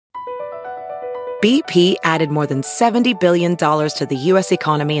BP added more than $70 billion to the U.S.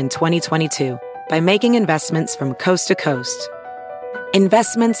 economy in 2022 by making investments from coast to coast.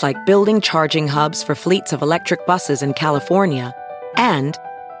 Investments like building charging hubs for fleets of electric buses in California and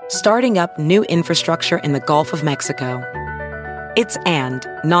starting up new infrastructure in the Gulf of Mexico. It's and,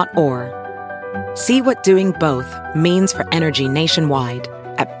 not or. See what doing both means for energy nationwide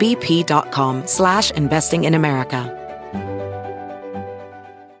at bp.com/investing in America.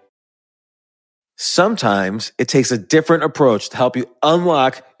 Sometimes it takes a different approach to help you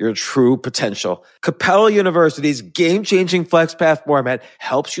unlock your true potential. Capella University's game-changing FlexPath format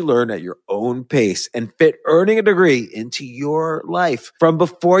helps you learn at your own pace and fit earning a degree into your life. From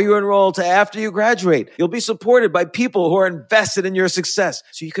before you enroll to after you graduate, you'll be supported by people who are invested in your success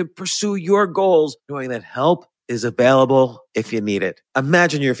so you can pursue your goals knowing that help is available if you need it.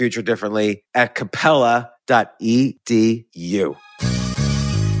 Imagine your future differently at capella.edu.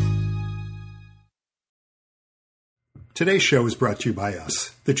 Today's show is brought to you by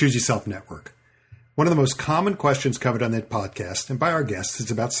us, the Choose Yourself Network. One of the most common questions covered on that podcast and by our guests is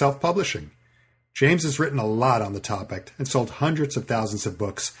about self-publishing. James has written a lot on the topic and sold hundreds of thousands of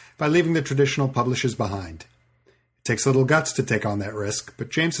books by leaving the traditional publishers behind. It takes a little guts to take on that risk, but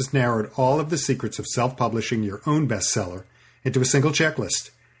James has narrowed all of the secrets of self-publishing your own bestseller into a single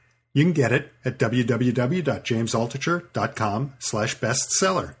checklist. You can get it at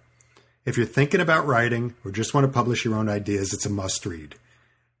www.jamesaltucher.com/bestseller. If you're thinking about writing or just want to publish your own ideas, it's a must-read.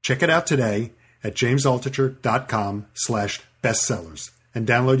 Check it out today at jamesaltucher.com/bestsellers and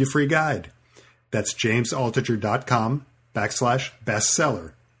download your free guide. That's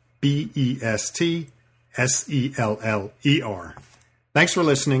jamesaltucher.com/bestseller. BESTSELLER. Thanks for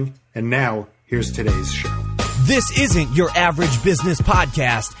listening, and now here's today's show. This isn't your average business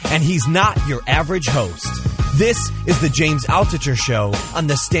podcast, and he's not your average host. This is the James Altucher Show on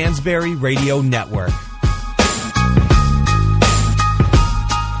the Stansberry Radio Network.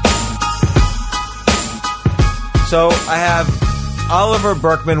 So I have Oliver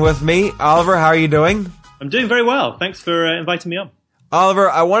Burkeman with me. Oliver, how are you doing? I'm doing very well. Thanks for inviting me on. Oliver,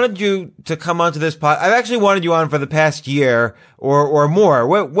 I wanted you to come onto this pod. I've actually wanted you on for the past year or more.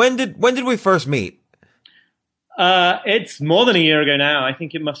 When did we first meet? It's more than a year ago now. I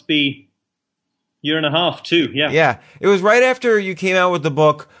think it must be year and a half, too. Yeah. Yeah. It was right after you came out with the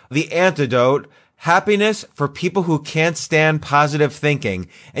book, The Antidote, Happiness for People Who Can't Stand Positive Thinking.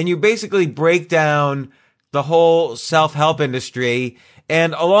 And you basically break down the whole self-help industry.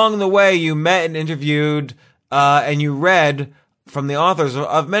 And along the way, you met and interviewed, and you read from the authors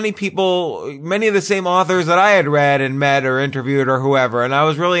of many people, many of the same authors that I had read and met or interviewed or whoever. And I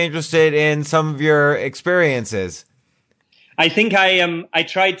was really interested in some of your experiences. I think I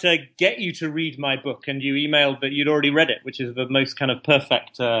tried to get you to read my book, and you emailed that you'd already read it, which is the most kind of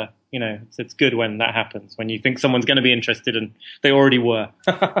perfect, it's good when that happens, when you think someone's going to be interested and they already were.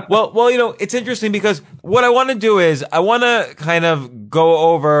 Well, it's interesting because what I want to do is I want to kind of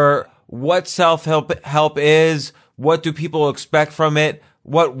go over what self-help is, what do people expect from it,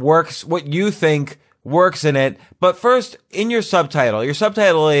 what works, what you think works in it. But first, in your subtitle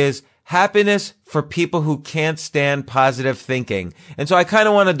is Happiness for People Who Can't Stand Positive Thinking. And so I kind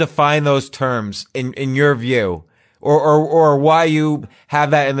of want to define those terms in your view, or why you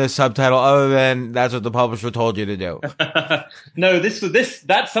have that in the subtitle other than that's what the publisher told you to do. No,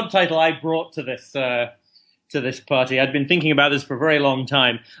 that subtitle I brought to this party. I'd been thinking about this for a very long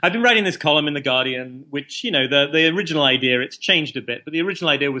time. I've been writing this column in The Guardian, which, the original idea, it's changed a bit, but the original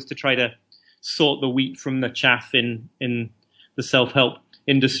idea was to try to sort the wheat from the chaff in the self-help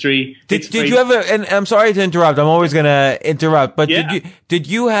industry. Did you have and I'm sorry to interrupt, I'm always going to interrupt, but yeah. Did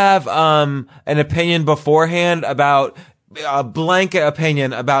you have an opinion beforehand about a blanket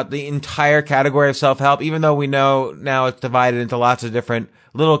opinion about the entire category of self-help, even though we know now it's divided into lots of different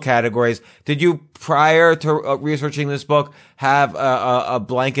little categories? Did you, prior to researching this book, have a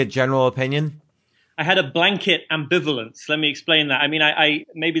blanket general opinion? I had a blanket ambivalence. Let me explain that. I mean, I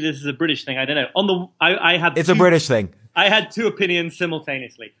maybe this is a British thing. I don't know. It's a British thing. I had two opinions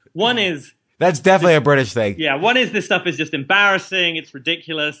simultaneously. One is... That's definitely a British thing. Yeah, one is this stuff is just embarrassing, it's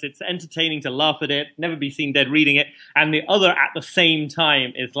ridiculous, it's entertaining to laugh at it, never be seen dead reading it. And the other, at the same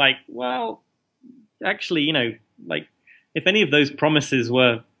time, is like, well, actually, if any of those promises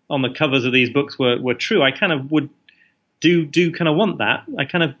were on the covers of these books were true, I kind of would do kind of want that. I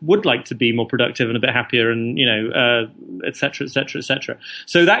kind of would like to be more productive and a bit happier and, et cetera, et cetera, et cetera.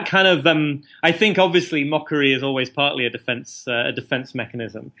 So that kind of, I think obviously mockery is always partly a defense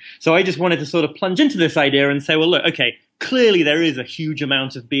mechanism. So I just wanted to sort of plunge into this idea and say, well, look, okay, clearly there is a huge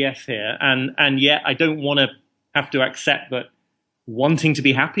amount of BS here. And yet I don't want to have to accept that wanting to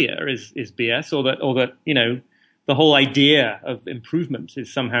be happier is BS, or that you know, the whole idea of improvement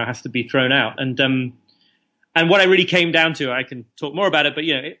is somehow has to be thrown out. And what I really came down to, I can talk more about it, but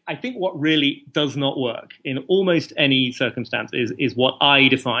you know, I think what really does not work in almost any circumstance is what I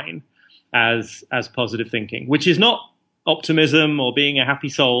define as positive thinking, which is not optimism or being a happy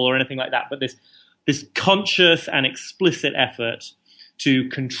soul or anything like that, but this conscious and explicit effort to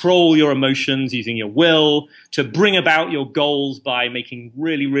control your emotions using your will, to bring about your goals by making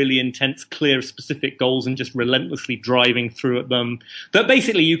really, really intense, clear, specific goals and just relentlessly driving through at them. That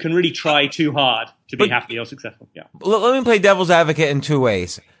basically you can really try too hard to be happy or successful. Yeah. Let me play devil's advocate in two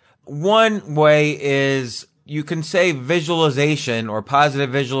ways. One way is you can say visualization or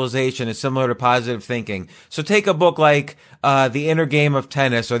positive visualization is similar to positive thinking. So take a book like The Inner Game of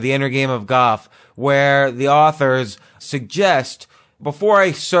Tennis or The Inner Game of Golf, where the authors suggest, before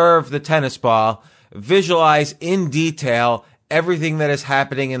I serve the tennis ball, visualize in detail everything that is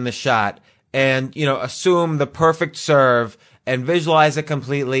happening in the shot and, you know, assume the perfect serve and visualize it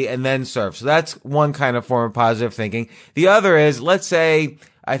completely and then serve. So that's one kind of form of positive thinking. The other is, let's say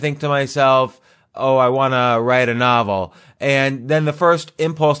I think to myself, oh, I want to write a novel. And then the first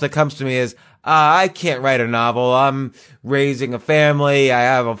impulse that comes to me is, I can't write a novel. I'm raising a family. I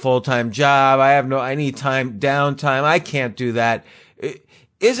have a full-time job. I need downtime. I can't do that.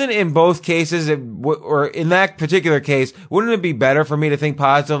 Isn't in both cases, or in that particular case, wouldn't it be better for me to think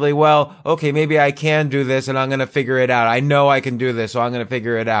positively? Well, okay, maybe I can do this and I'm going to figure it out. I know I can do this, so I'm going to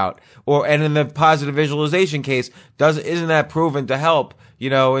figure it out. And in the positive visualization case, isn't that proven to help, you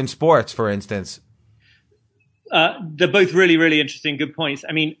know, in sports, for instance? They're both really, really interesting, good points.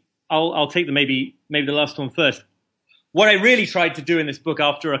 I mean, I'll take maybe the last one first. What I really tried to do in this book,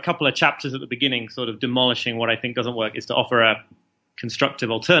 after a couple of chapters at the beginning, sort of demolishing what I think doesn't work, is to offer a constructive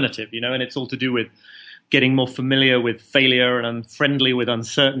alternative, you know, and it's all to do with getting more familiar with failure and unfriendly with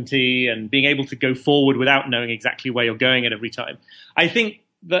uncertainty and being able to go forward without knowing exactly where you're going at every time. I think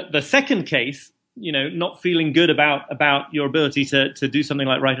that the second case, you know, not feeling good about your ability to do something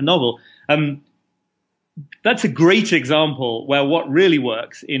like write a novel, that's a great example where what really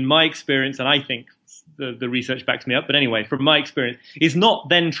works, in my experience, and I think the research backs me up, but anyway, from my experience, is not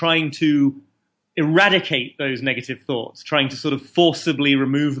then trying to eradicate those negative thoughts, trying to sort of forcibly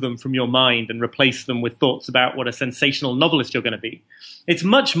remove them from your mind and replace them with thoughts about what a sensational novelist you're going to be. It's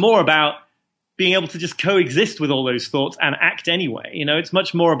much more about being able to just coexist with all those thoughts and act anyway. You know, it's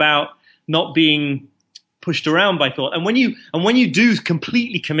much more about not being pushed around by thought. And when you do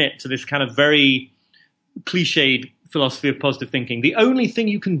completely commit to this kind of very cliched philosophy of positive thinking, the only thing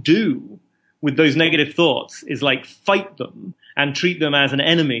you can do with those negative thoughts is like fight them and treat them as an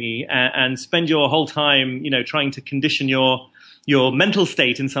enemy and spend your whole time, you know, trying to condition your mental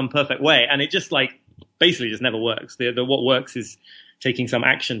state in some perfect way. And it just like basically just never works. What works is taking some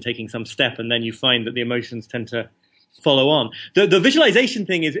action, taking some step, and then you find that the emotions tend to follow on. The visualization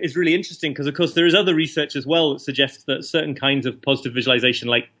thing is really interesting because, of course, there is other research as well that suggests that certain kinds of positive visualization,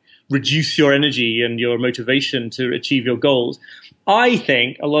 like reduce your energy and your motivation to achieve your goals. I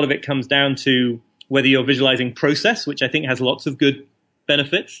think a lot of it comes down to whether you're visualizing process, which I think has lots of good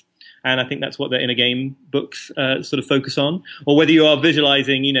benefits, and I think that's what the Inner Game books sort of focus on, or whether you are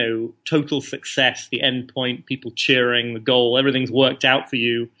visualizing, you know, total success, the end point, people cheering, the goal, everything's worked out for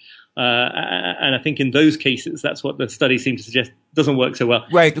you. And I think in those cases, that's what the studies seem to suggest doesn't work so well.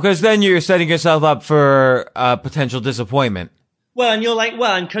 Right, because then you're setting yourself up for potential disappointment. Well, and you're like,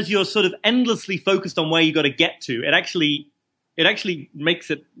 and because you're sort of endlessly focused on where you got to get to, it actually makes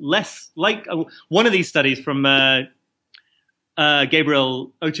it less like one of these studies from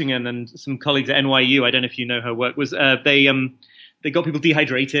Gabriel Oettingen and some colleagues at NYU. I don't know if you know her work. Was they got people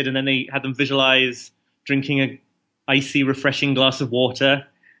dehydrated and then they had them visualize drinking a icy, refreshing glass of water,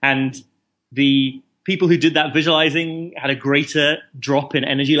 and the people who did that visualizing had a greater drop in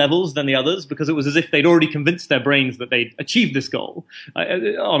energy levels than the others because it was as if they'd already convinced their brains that they'd achieved this goal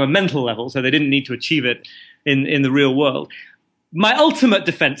on a mental level, so they didn't need to achieve it in the real world. My ultimate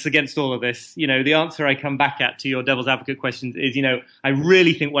defense against all of this, you know, the answer I come back at to your devil's advocate questions is, you know, I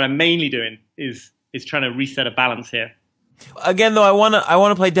really think what I'm mainly doing is trying to reset a balance here. Again, though, I want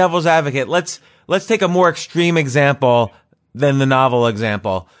to play devil's advocate. Let's take a more extreme example than the novel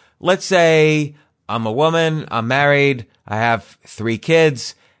example. Let's say I'm a woman, I'm married, I have 3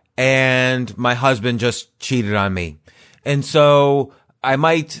 kids, and my husband just cheated on me. And so I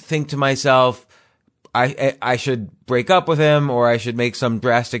might think to myself, I should break up with him, or I should make some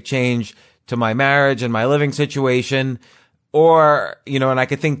drastic change to my marriage and my living situation. Or, you know, and I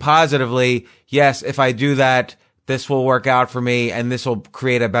could think positively, yes, if I do that, this will work out for me and this will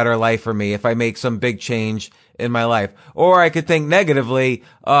create a better life for me if I make some big change in my life. Or I could think negatively,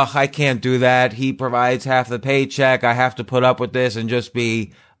 I can't do that. He provides half the paycheck. I have to put up with this and just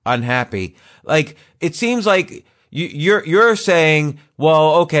be unhappy. Like, it seems like you're saying,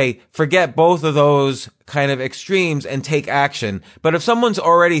 well, okay, forget both of those kind of extremes and take action. But if someone's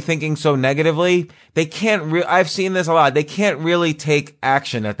already thinking so negatively, they can't I've seen this a lot. They can't really take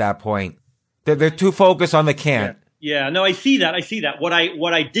action at that point. They're too focused on the can't. Yeah, no, I see that. What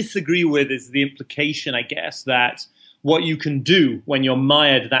I disagree with is the implication, I guess, that what you can do when you're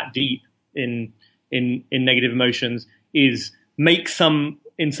mired that deep in negative emotions is make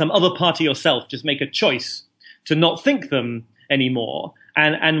in some other part of yourself, just make a choice to not think them anymore.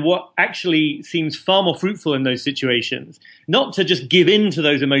 And what actually seems far more fruitful in those situations, not to just give in to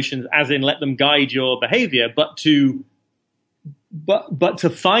those emotions as in let them guide your behavior, but to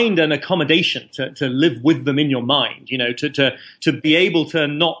find an accommodation, to live with them in your mind, to be able to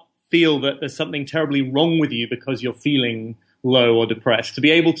not feel that there's something terribly wrong with you because you're feeling low or depressed, to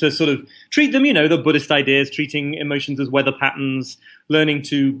be able to sort of treat them, the Buddhist ideas, treating emotions as weather patterns, learning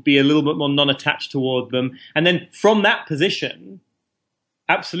to be a little bit more non-attached toward them. And then from that position,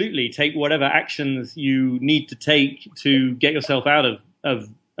 absolutely take whatever actions you need to take to get yourself out of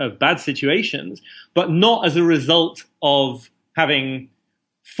bad situations, but not as a result of having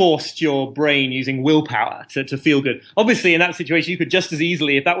forced your brain using willpower to feel good. Obviously, in that situation, you could just as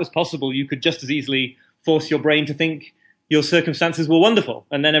easily, if that was possible, you could just as easily force your brain to think your circumstances were wonderful,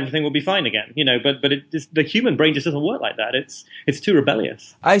 and then everything will be fine again. But the human brain just doesn't work like that. It's too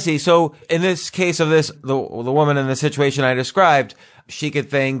rebellious. I see. So in this case of the woman in the situation I described, she could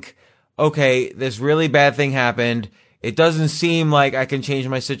think, okay, this really bad thing happened. It doesn't seem like I can change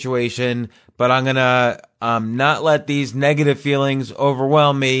my situation, but I'm going to not let these negative feelings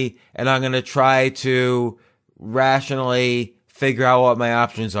overwhelm me, and I'm going to try to rationally figure out what my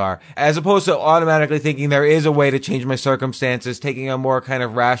options are, as opposed to automatically thinking there is a way to change my circumstances, taking a more kind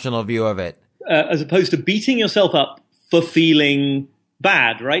of rational view of it. As opposed to beating yourself up for feeling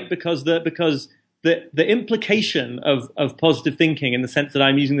bad, right? Because the implication of positive thinking, in the sense that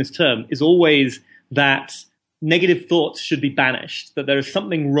I'm using this term, is always that negative thoughts should be banished, that there is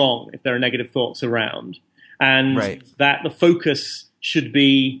something wrong if there are negative thoughts around, and that the focus should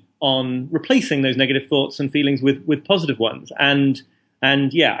be on replacing those negative thoughts and feelings with positive ones. And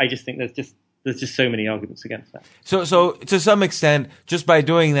yeah, I just think there's just so many arguments against that. So to some extent, just by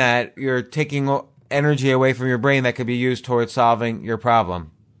doing that, you're taking energy away from your brain that could be used towards solving your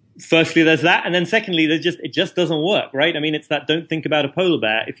problem. Firstly, there's that. And then secondly, it just doesn't work, right? I mean, it's that don't think about a polar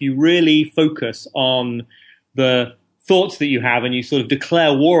bear. If you really focus on the thoughts that you have and you sort of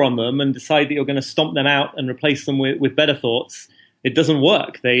declare war on them and decide that you're going to stomp them out and replace them with better thoughts, it doesn't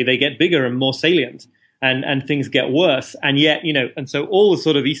work. They get bigger and more salient, and things get worse. And yet, and so all the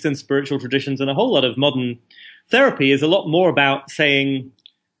sort of Eastern spiritual traditions and a whole lot of modern therapy is a lot more about saying,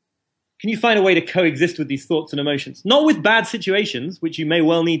 can you find a way to coexist with these thoughts and emotions? Not with bad situations, which you may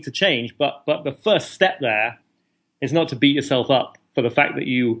well need to change, but the first step there is not to beat yourself up for the fact that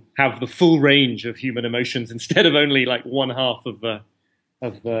you have the full range of human emotions instead of only like one half of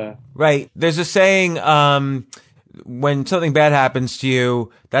the. Right. There's a saying, when something bad happens to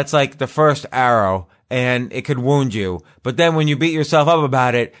you, that's like the first arrow and it could wound you. But then when you beat yourself up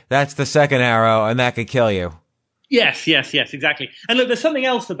about it, that's the second arrow and that could kill you. Yes, exactly. And look, there's something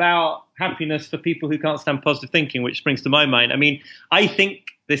else about happiness for people who can't stand positive thinking, which springs to my mind. I mean, I think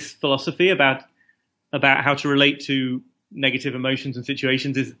this philosophy about how to relate to negative emotions and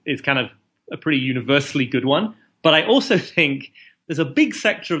situations is kind of a pretty universally good one. But I also think there's a big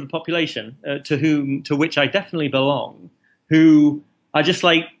sector of the population to which I definitely belong, who are just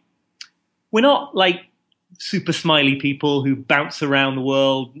like, we're not like super smiley people who bounce around the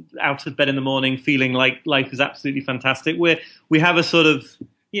world out of bed in the morning feeling like life is absolutely fantastic. We have a sort of,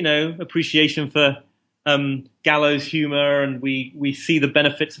 appreciation for gallows humor, and we see the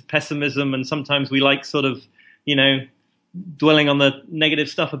benefits of pessimism, and sometimes we like sort of, dwelling on the negative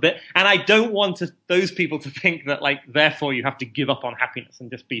stuff a bit. And I don't want those people to think that, like, therefore you have to give up on happiness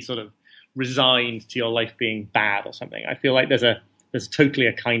and just be sort of resigned to your life being bad or something. I feel like there's totally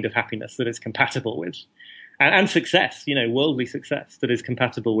a kind of happiness that is compatible with, and success, worldly success that is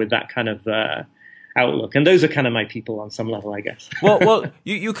compatible with that kind of outlook. And those are kind of my people on some level, I guess. Well,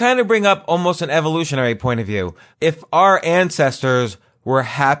 you kind of bring up almost an evolutionary point of view. If our ancestors were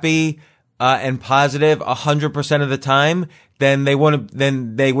happy and positive 100% of the time, then they would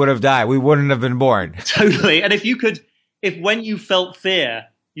have died. We wouldn't have been born. Totally. And if when you felt fear,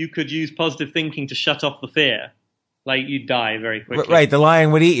 you could use positive thinking to shut off the fear, Like you'd die very quickly. Right, the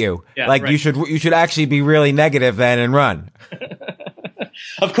lion would eat you. Yeah, like right. you should actually be really negative then and run.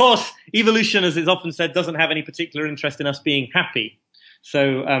 Of course, evolution, as is often said, doesn't have any particular interest in us being happy.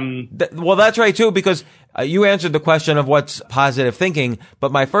 So, Well, that's right too, because you answered the question of what's positive thinking.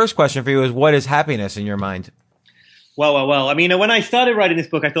 But my first question for you is, what is happiness in your mind? Well. I mean, when I started writing this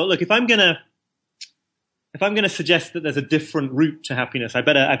book, I thought, look, if I'm gonna suggest that there's a different route to happiness, I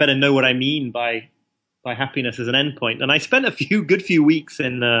better know what I mean by happiness as an endpoint. And I spent a good few weeks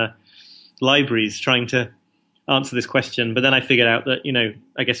in libraries trying to answer this question. But then I figured out that,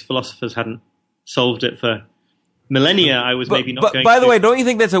 I guess philosophers hadn't solved it for millennia. I was maybe not going to. By the way, don't you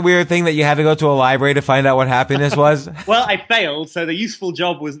think that's a weird thing that you had to go to a library to find out what happiness was? Well, I failed. So the useful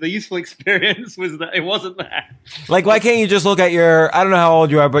experience was that it wasn't there. Like, why can't you just look at I don't know how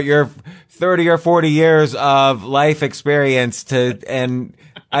old you are, but your 30 or 40 years of life experience and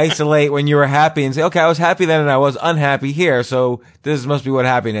isolate when you were happy and say, okay, I was happy then and I was unhappy here. So this must be what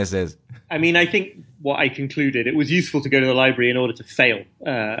happiness is. I mean, I think what I concluded, it was useful to go to the library in order to fail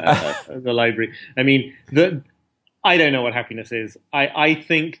the library. I mean, I don't know what happiness is. I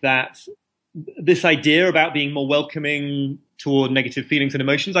think that this idea about being more welcoming toward negative feelings and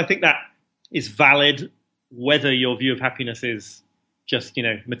emotions, I think that is valid whether your view of happiness is just,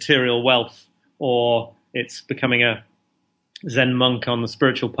 material wealth or it's becoming a Zen monk on the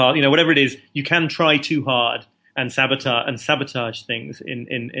spiritual path. Whatever it is, you can try too hard and sabotage things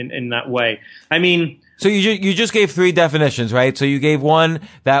in that way. I mean, so you just gave 3 definitions, right? So you gave one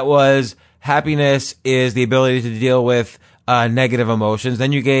that was happiness is the ability to deal with negative emotions.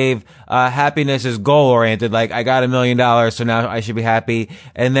 Then you gave happiness is goal oriented, like I got $1 million, so now I should be happy.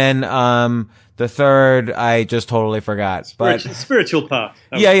 And then the third I just totally forgot. But spiritual path.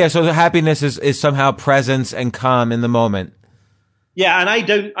 Yeah. So the happiness is somehow presence and calm in the moment. Yeah, and I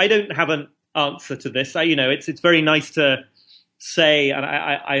don't have an answer to this. It's very nice to say, and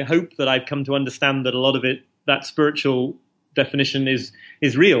I hope that I've come to understand that a lot of it, that spiritual definition is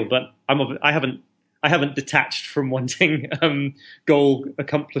real, but I haven't detached from wanting goal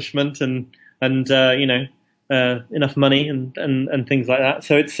accomplishment and enough money and things like that.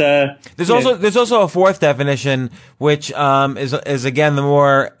 So it's there's also a fourth definition, which is again the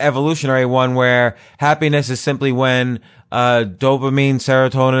more evolutionary one, where happiness is simply when dopamine,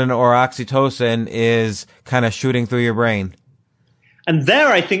 serotonin, or oxytocin is kind of shooting through your brain. And there,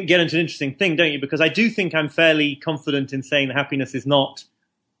 I think, get into an interesting thing, don't you? Because I do think I'm fairly confident in saying that happiness is not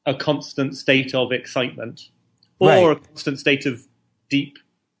a constant state of excitement or right. a constant state of deep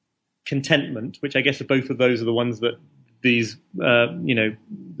contentment, which I guess both of those are the ones that these, the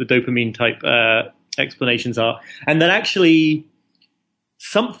dopamine type explanations are. And that actually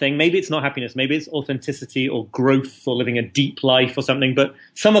something, maybe it's not happiness, maybe it's authenticity or growth or living a deep life or something, but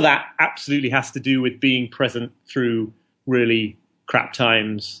some of that absolutely has to do with being present through really crap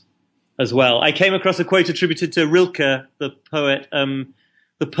times as well. I came across a quote attributed to Rilke, the poet,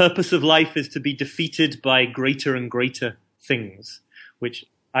 the purpose of life is to be defeated by greater and greater things, which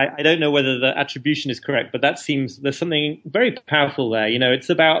I don't know whether the attribution is correct, but there's something very powerful there.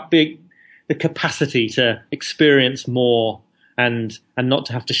 It's about the capacity to experience more and not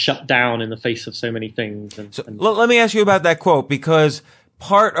to have to shut down in the face of so many things. Let me ask you about that quote, because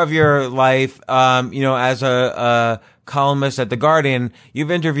part of your life, as a columnist at The Guardian, you've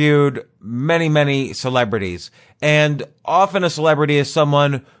interviewed many, many celebrities. And often a celebrity is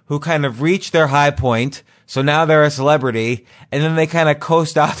someone who kind of reached their high point, so now they're a celebrity, and then they kind of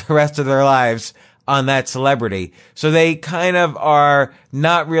coast out the rest of their lives on that celebrity. So they kind of are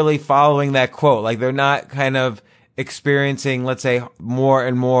not really following that quote. Like they're not kind of experiencing, let's say, more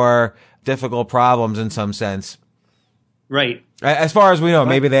and more difficult problems in some sense. Right. As far as we know,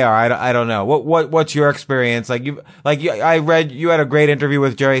 maybe they are. I don't know. What's your experience? I read you had a great interview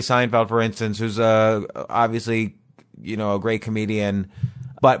with Jerry Seinfeld, for instance, who's obviously a great comedian,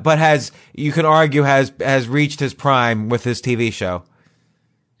 but you can argue has reached his prime with his TV show.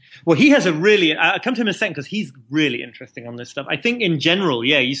 Well, he has I'll come to him in a second because he's really interesting on this stuff. I think in general,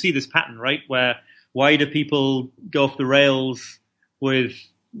 yeah, you see this pattern, right? Why do people go off the rails with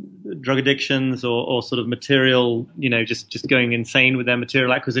drug addictions or sort of material, just going insane with their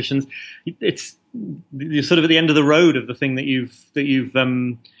material acquisitions? You're sort of at the end of the road of the thing that you've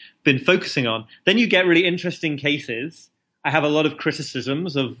been focusing on. Then you get really interesting cases. I have a lot of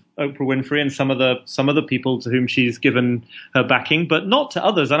criticisms of Oprah Winfrey and some of the people to whom she's given her backing, but not to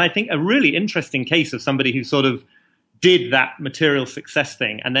others. And I think a really interesting case of somebody who sort of did that material success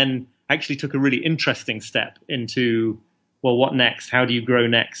thing and then actually took a really interesting step into, well, what next? How do you grow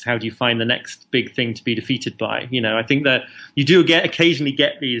next? How do you find the next big thing to be defeated by? I think that you do occasionally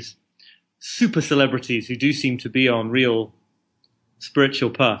get these super celebrities who do seem to be on real spiritual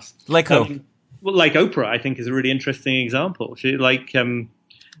paths. Like who? Well, like Oprah, I think, is a really interesting example. She,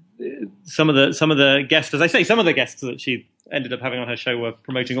 some of the guests, as I say, some of the guests that she ended up having on her show were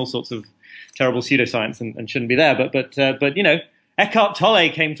promoting all sorts of terrible pseudoscience and shouldn't be there. But you know, Eckhart Tolle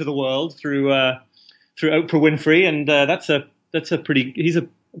came to the world through Oprah Winfrey, and he's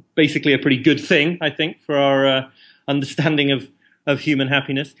basically a pretty good thing, I think, for our understanding of human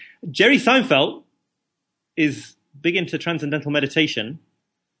happiness. Jerry Seinfeld is big into transcendental meditation.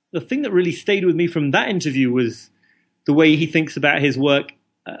 The thing that really stayed with me from that interview was the way he thinks about his work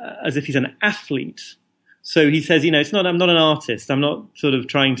as if he's an athlete. So he says, you know, I'm not an artist. I'm not sort of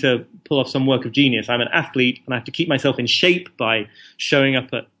trying to pull off some work of genius. I'm an athlete, and I have to keep myself in shape by showing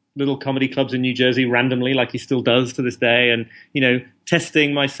up at little comedy clubs in New Jersey randomly, like he still does to this day, and, you know,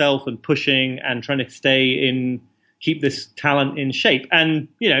 testing myself and pushing and trying to keep this talent in shape. And,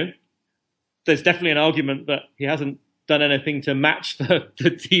 you know, there's definitely an argument that he hasn't done anything to match the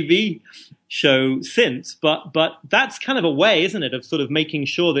TV show since, but that's kind of a way, isn't it, of sort of making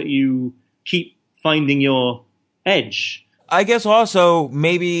sure that you keep finding your edge. I guess also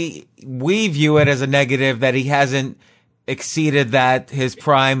maybe we view it as a negative that he hasn't exceeded his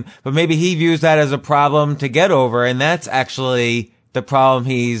prime, but maybe he views that as a problem to get over, and that's actually the problem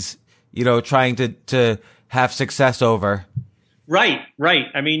he's, you know, trying to have success over. Right.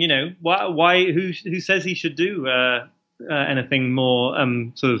 I mean, you know, why who says he should do anything more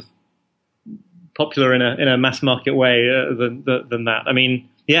sort of popular in a mass market way than that? I mean,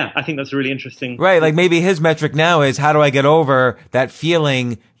 yeah, I think that's really interesting. Right, like maybe his metric now is, how do I get over that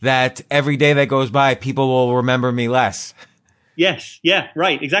feeling that every day that goes by, people will remember me less? Yes, yeah,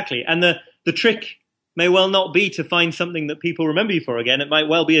 right, exactly. And the trick may well not be to find something that people remember you for again. It might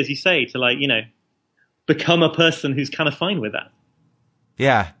well be, as you say, to, like, you know, become a person who's kind of fine with that.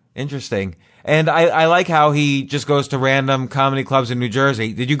 Yeah, interesting. And I like how he just goes to random comedy clubs in New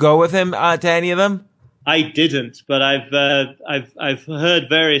Jersey. Did you go with him to any of them? I didn't, but I've heard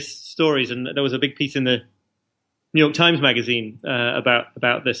various stories, and there was a big piece in the New York Times magazine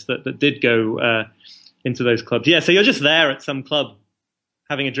about this that did go into those clubs. Yeah, so you're just there at some club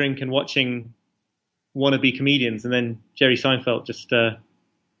having a drink and watching wannabe comedians, and then Jerry Seinfeld just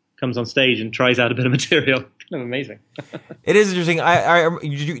comes on stage and tries out a bit of material. Kind of amazing. It is interesting.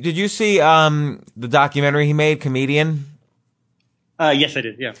 Did you see the documentary he made, Comedian? Yes, I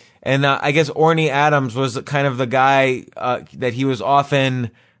did, yeah. And I guess Orny Adams was kind of the guy that he was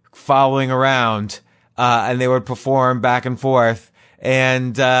often following around, and they would perform back and forth.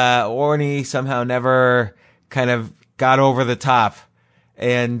 And Orny somehow never kind of got over the top.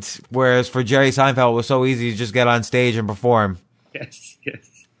 And whereas for Jerry Seinfeld, it was so easy to just get on stage and perform. Yes.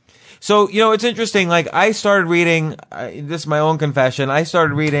 So, you know, it's interesting. Like, I started reading, this is my own confession, I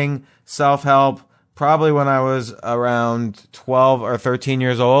started reading self-help probably when I was around 12 or 13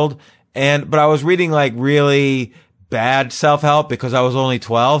 years old. But I was reading like really bad self-help because I was only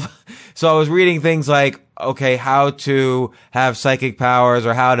 12. So I was reading things like, okay, how to have psychic powers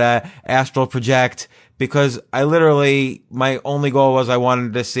or how to astral project, because I literally, my only goal was I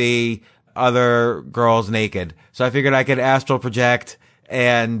wanted to see other girls naked. So I figured I could astral project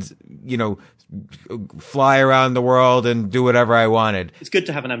and, you know, fly around the world and do whatever I wanted. It's good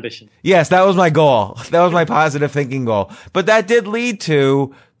to have an ambition. Yes, that was my goal. That was my positive thinking goal. But that did lead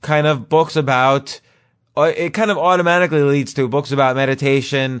to kind of books about, it kind of automatically leads to books about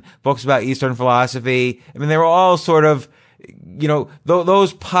meditation, books about Eastern philosophy. I mean, they were all sort of, you know,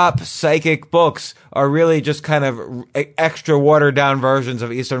 those pop psychic books are really just kind of extra watered down versions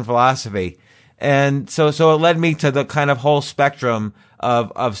of Eastern philosophy. And so it led me to the kind of whole spectrum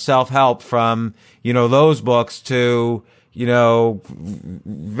of self-help, from, you know, those books to, you know,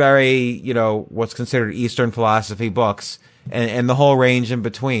 very, you know, what's considered Eastern philosophy books, and the whole range in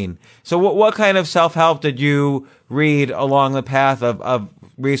between. So what kind of self-help did you read along the path of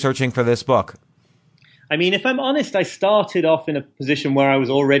researching for this book? I mean, if I'm honest, I started off in a position where I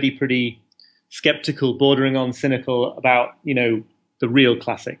was already pretty skeptical, bordering on cynical about, you know, the real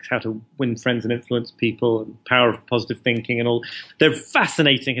classics, How to Win Friends and Influence People, and Power of Positive Thinking, and all. They're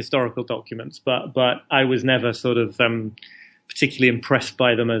fascinating historical documents, but I was never sort of particularly impressed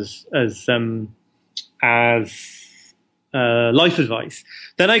by them as life advice.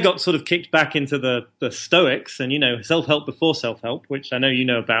 Then I got sort of kicked back into the Stoics, and, you know, self-help before self-help, which I know you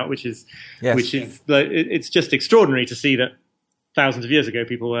know about, which is it's just extraordinary to see that thousands of years ago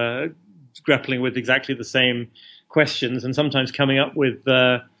people were grappling with exactly the same questions and sometimes coming up with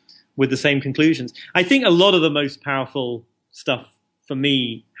the same conclusions. I think a lot of the most powerful stuff for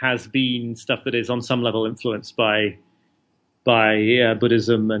me has been stuff that is on some level influenced by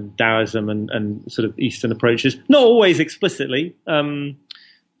Buddhism and Taoism and sort of Eastern approaches. Not always explicitly, but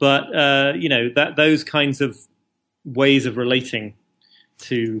that those kinds of ways of relating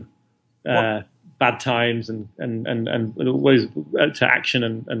to bad times and ways to action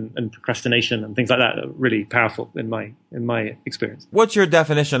and procrastination and things like that are really powerful in my experience. What's your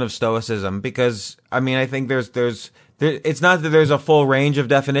definition of Stoicism? Because I think there's it's not that there's a full range of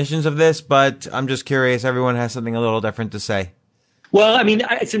definitions of this, but I'm just curious. Everyone has something a little different to say. Well,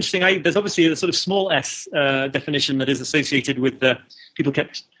 it's interesting. There's obviously a sort of small s definition that is associated with people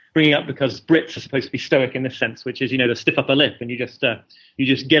kept bringing up because Brits are supposed to be stoic in this sense, which is, the stiff upper lip, and you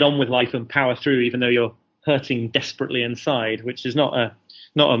just get on with life and power through, even though you're hurting desperately inside, which is not a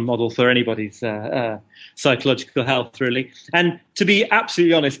model for anybody's psychological health, really. And to be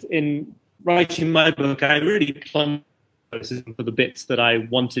absolutely honest, in writing my book, I really plunged for the bits that I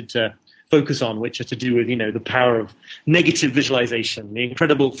wanted to focus on, which are to do with, the power of negative visualization, the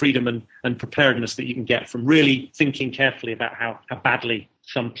incredible freedom and preparedness that you can get from really thinking carefully about how badly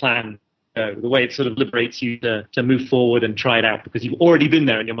some plan go, the way it sort of liberates you to move forward and try it out, because you've already been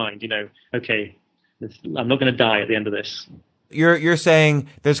there in your mind, okay, I'm not going to die at the end of this. You're saying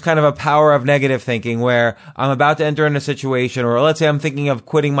there's kind of a power of negative thinking where I'm about to enter in a situation, or let's say I'm thinking of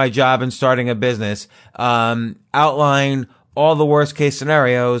quitting my job and starting a business, outline all the worst case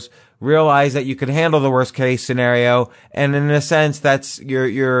scenarios, realize that you can handle the worst case scenario, and in a sense, that's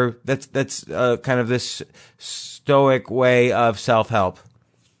that's kind of this stoic way of self-help.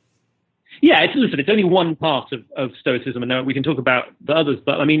 Yeah, it's only one part of Stoicism, and we can talk about the others.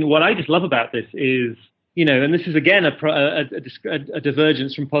 But what I just love about this is, and this is again a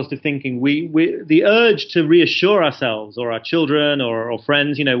divergence from positive thinking. The urge to reassure ourselves or our children or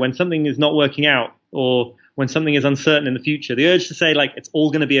friends, when something is not working out or when something is uncertain in the future, the urge to say, like, it's all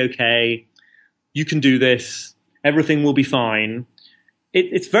going to be okay, you can do this, everything will be fine.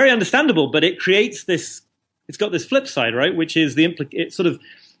 It's very understandable, but it creates this. It's got this flip side, right? Which is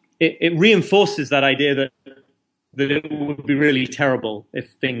it reinforces that idea that it would be really terrible if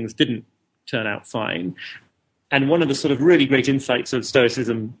things didn't turn out fine. And one of the sort of really great insights of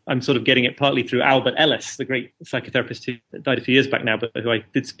Stoicism, I'm sort of getting it partly through Albert Ellis, the great psychotherapist who died a few years back now, but who I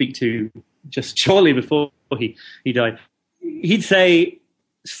did speak to just shortly before he died. He'd say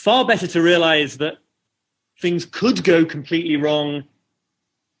it's far better to realize that things could go completely wrong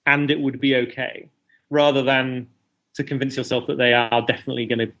and it would be okay, rather than to convince yourself that they are definitely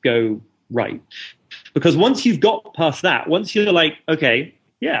going to go right. Because once you've got past that, once you're like, okay,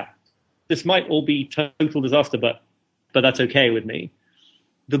 yeah, this might all be total disaster, but that's okay with me,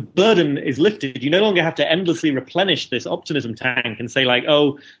 the burden is lifted. You no longer have to endlessly replenish this optimism tank and say, like,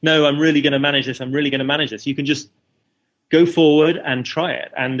 oh, no, I'm really going to manage this. I'm really going to manage this. You can just go forward and try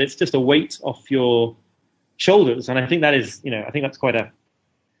it. And it's just a weight off your shoulders. And I think that is, I think that's quite a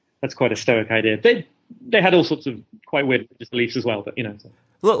stoic idea. They had all sorts of quite weird beliefs as well, but So.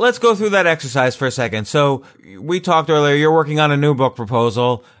 Let's go through that exercise for a second. So we talked earlier, you're working on a new book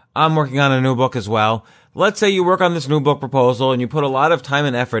proposal. I'm working on a new book as well. Let's say you work on this new book proposal and you put a lot of time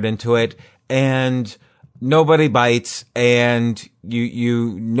and effort into it, and nobody bites, and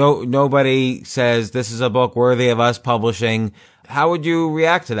nobody says this is a book worthy of us publishing. How would you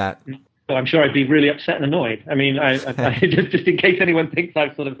react to that? Well, I'm sure I'd be really upset and annoyed. I just in case anyone thinks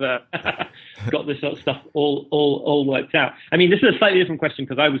I've sort of got this sort of stuff all worked out. This is a slightly different question,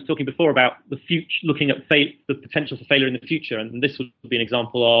 because I was talking before about the future, looking at the potential for failure in the future, and this would be an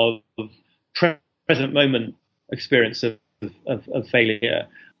example of present moment experience of failure.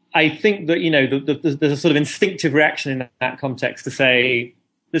 I think that there's a sort of instinctive reaction in that context to say,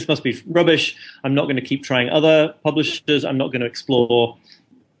 this must be rubbish. I'm not going to keep trying other publishers. I'm not going to explore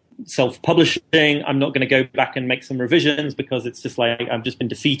self-publishing. I'm not going to go back and make some revisions, because it's just like I've just been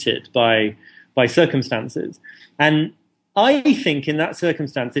defeated by circumstances. And I think in that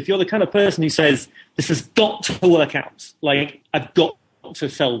circumstance, if you're the kind of person who says, this has got to work out, like I've got to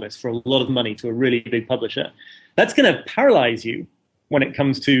sell this for a lot of money to a really big publisher, that's going to paralyze you when it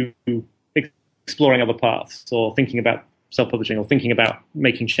comes to exploring other paths or thinking about self-publishing or thinking about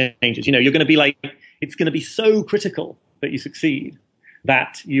making changes. You're going to be like, it's going to be so critical that you succeed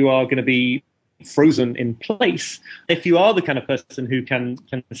that you are going to be frozen in place. If you are the kind of person who can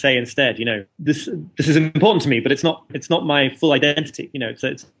say instead, this is important to me, but it's not my full identity.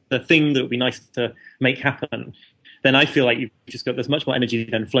 It's a thing that would be nice to make happen. Then I feel like there's much more energy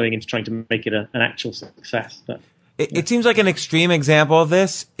than flowing into trying to make it an actual success. But it seems like an extreme example of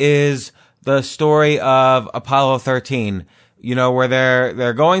this is the story of Apollo 13. Where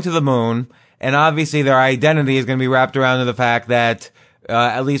they're going to the moon, and obviously their identity is going to be wrapped around to the fact that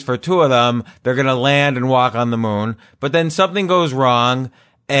at least for two of them, they're going to land and walk on the moon. But then something goes wrong,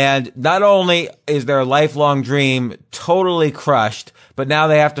 and not only is their lifelong dream totally crushed, but now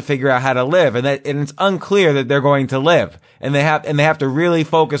they have to figure out how to live, and it's unclear that they're going to live, and they have to really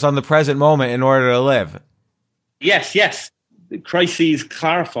focus on the present moment in order to live. Yes. The crises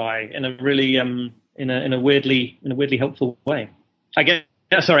clarify in a really in a weirdly helpful way. I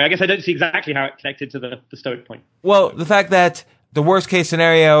guess I don't see exactly how it connected to the Stoic point. Well, the fact that the worst case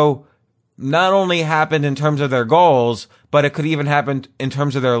scenario not only happened in terms of their goals, but it could even happen in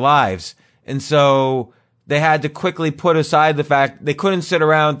terms of their lives. And so they had to quickly put aside the fact they couldn't sit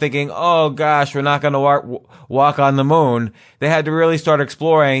around thinking, oh gosh, we're not going to walk on the moon. They had to really start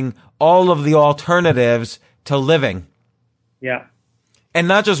exploring all of the alternatives to living. Yeah. And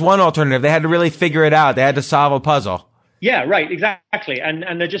not just one alternative. They had to really figure it out. They had to solve a puzzle. Yeah, right, exactly. And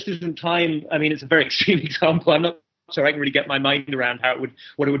there just isn't time. I mean, it's a very extreme example. I'm not sure I can really get my mind around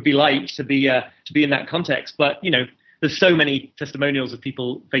what it would be like to be in that context. But, there's so many testimonials of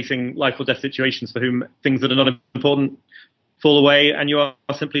people facing life or death situations for whom things that are not important fall away, and you are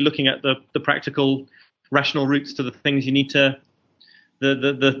simply looking at the practical, rational routes to the things you need to,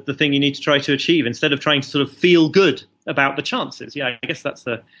 the thing you need to try to achieve, instead of trying to sort of feel good about the chances. Yeah, I guess that's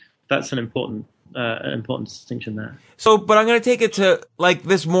an important distinction there. So, but I'm going to take it to, like,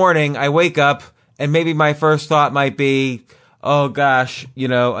 this morning, I wake up and maybe my first thought might be, oh gosh,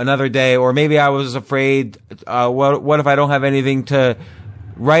 another day. Or maybe I was afraid, what if I don't have anything to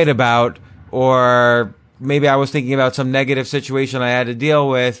write about? Or maybe I was thinking about some negative situation I had to deal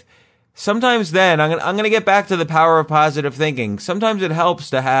with. Sometimes then I'm going to get back to the power of positive thinking. Sometimes it helps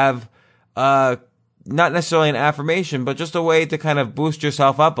to have, not necessarily an affirmation, but just a way to kind of boost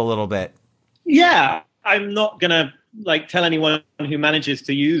yourself up a little bit. Yeah, I'm not going to tell anyone who manages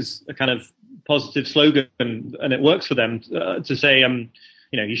to use a kind of positive slogan and it works for them to say,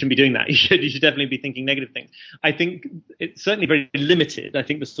 you shouldn't be doing that. You should definitely be thinking negative things. I think it's certainly very limited. I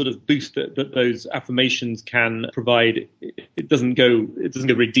think the sort of boost that those affirmations can provide, it doesn't go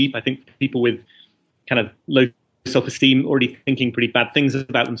very deep. I think people with kind of low self-esteem already thinking pretty bad things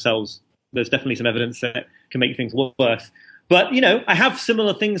about themselves, there's definitely some evidence that can make things worse. But, I have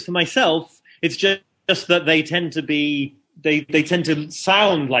similar things for myself. It's just that they tend to be, they tend to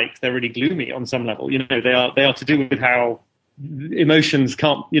sound like they're really gloomy on some level. They are to do with how emotions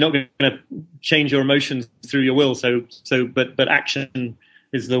you're not going to change your emotions through your will. But action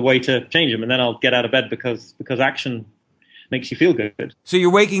is the way to change them. And then I'll get out of bed because action makes you feel good. So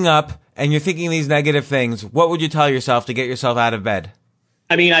you're waking up and you're thinking these negative things. What would you tell yourself to get yourself out of bed?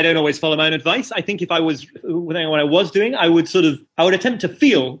 I mean, I don't always follow my own advice. I think if I was, what I was doing, I would attempt to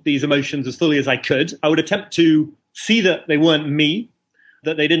feel these emotions as fully as I could. I would attempt to see that they weren't me,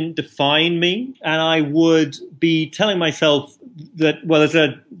 that they didn't define me. And I would be telling myself that, well,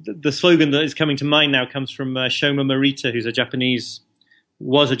 the slogan that is coming to mind now comes from Shoma Morita, who's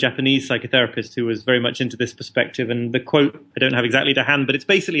was a Japanese psychotherapist who was very much into this perspective. And the quote, I don't have exactly to hand, but it's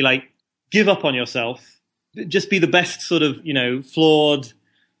basically like, give up on yourself. Just be the best sort of, flawed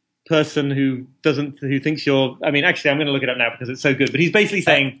person who thinks you're, I mean, actually, I'm going to look it up now because it's so good, but he's basically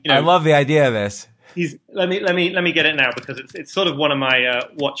saying, I love the idea of this. Let me get it now because it's sort of one of my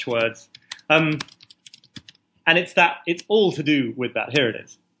watchwords. And it's all to do with that. Here it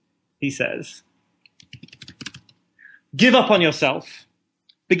is. He says, give up on yourself.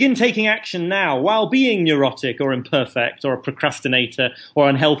 Begin taking action now while being neurotic or imperfect or a procrastinator or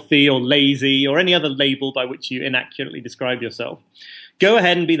unhealthy or lazy or any other label by which you inaccurately describe yourself. Go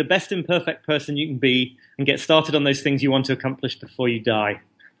ahead and be the best imperfect person you can be and get started on those things you want to accomplish before you die.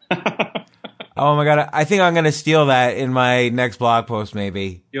 Oh my God. I think I'm going to steal that in my next blog post,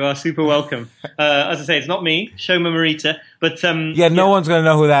 maybe. You are super welcome. As I say, it's not me, Shoma Morita, but no one's going to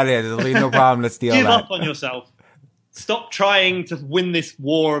know who that is. It'll be no problem to steal Give that. Give up on yourself. Stop trying to win this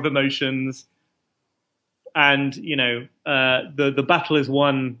war of emotions. And, the battle is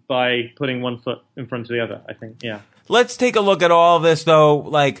won by putting one foot in front of the other, I think. Yeah. Let's take a look at all of this, though,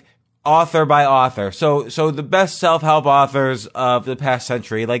 like author by author. So the best self-help authors of the past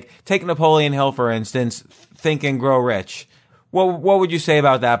century, like take Napoleon Hill, for instance, Think and Grow Rich. What would you say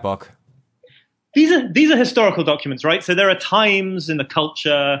about that book? These are historical documents, right? So there are times in the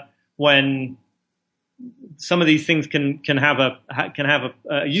culture when some of these things can have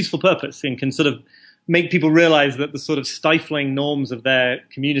a useful purpose and can sort of make people realize that the sort of stifling norms of their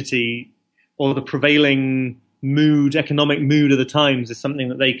community or the prevailing economic mood of the times is something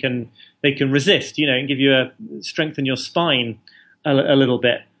that they can resist, and give you strengthen your spine a little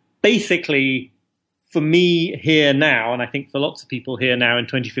bit. Basically, for me here now, and I think for lots of people here now in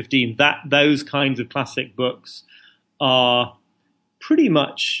 2015, those kinds of classic books are pretty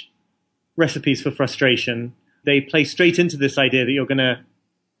much recipes for frustration. They play straight into this idea that you're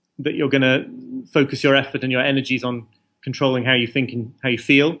gonna focus your effort and your energies on controlling how you think and how you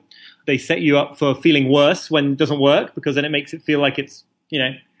feel. They set you up for feeling worse when it doesn't work, because then it makes it feel like it's,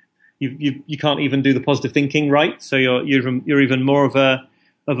 you can't even do the positive thinking right. So you're even more of a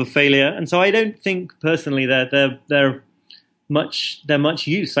failure. And so I don't think personally they're much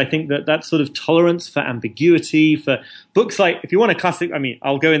use. I think that sort of tolerance for ambiguity, for books like, if you want a classic, I mean,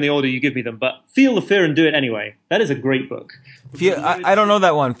 I'll go in the order you give me them, but Feel the Fear and Do It Anyway. That is a great book. I don't know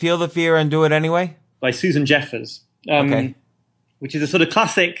that one. Feel the Fear and Do It Anyway? By Susan Jeffers. Okay. Which is a sort of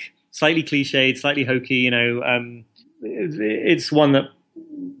classic, slightly cliched, slightly hokey, it's one that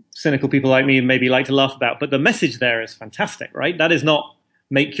cynical people like me maybe like to laugh about, but the message there is fantastic, right? That is not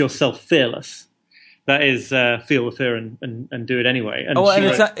make yourself fearless. That is feel the fear and do it anyway. And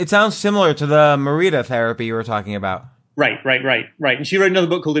it sounds similar to the Marita therapy you were talking about. Right. And she wrote another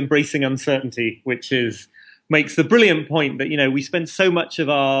book called Embracing Uncertainty, which makes the brilliant point that, we spend so much of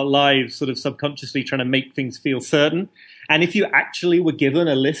our lives sort of subconsciously trying to make things feel certain. And if you actually were given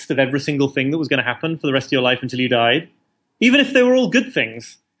a list of every single thing that was going to happen for the rest of your life until you died, even if they were all good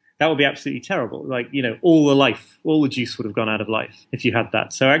things, that would be absolutely terrible. Like, all the juice would have gone out of life if you had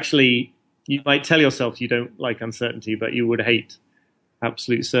that. So actually, you might tell yourself you don't like uncertainty, but you would hate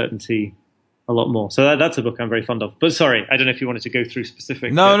absolute certainty a lot more. So that's a book I'm very fond of. But sorry, I don't know if you wanted to go through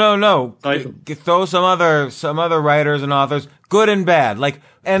specific. No. Throw some other writers and authors, good and bad.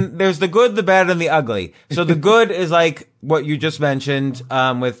 And there's the good, the bad, and the ugly. So the good is like what you just mentioned,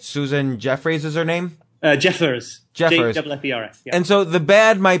 with Susan Jeffries is her name? Jeffers. Jeffers. Yeah. And so the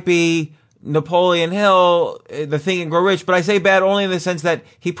bad might be Napoleon Hill, The Think and Grow Rich, but I say bad only in the sense that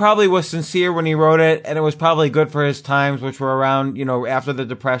he probably was sincere when he wrote it, and it was probably good for his times, which were around, after the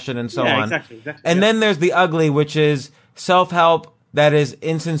Depression and so on. Exactly. And then there's the ugly, which is self-help that is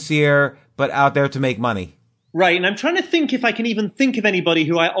insincere, but out there to make money. Right, and I'm trying to think if I can even think of anybody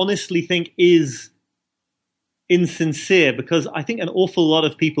who I honestly think is insincere, because I think an awful lot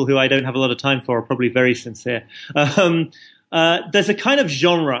of people who I don't have a lot of time for are probably very sincere. There's a kind of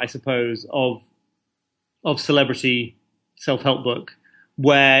genre, I suppose, of celebrity self-help book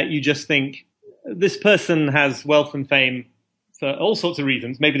where you just think this person has wealth and fame for all sorts of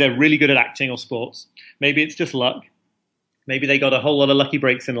reasons. Maybe they're really good at acting or sports. Maybe it's just luck. Maybe they got a whole lot of lucky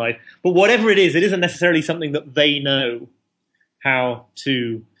breaks in life. But whatever it isn't necessarily something that they know how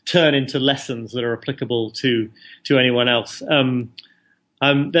to turn into lessons that are applicable to anyone else.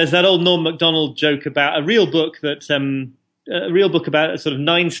 There's that old Norm Macdonald joke about a real book about a sort of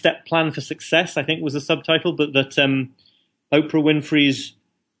 9-step plan for success, I think was the subtitle, but that Oprah Winfrey's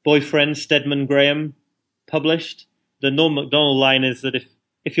boyfriend, Stedman Graham, published. The Norm Macdonald line is that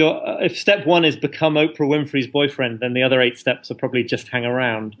if step 1 is become Oprah Winfrey's boyfriend, then the other 8 steps are probably just hang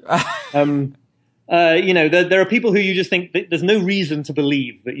around. There are people who you just think that there's no reason to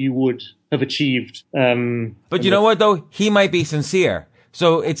believe that you would have achieved. But you know what, though? He might be sincere.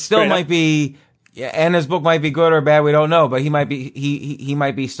 So it still might be, and his book might be good or bad, we don't know, but he might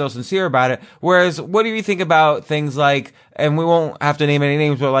be still sincere about it. Whereas, what do you think about things like, and we won't have to name any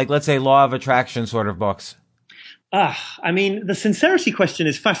names, but like, let's say Law of Attraction sort of books? I mean, the sincerity question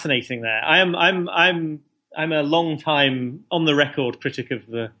is fascinating there. I'm a long time on the record critic of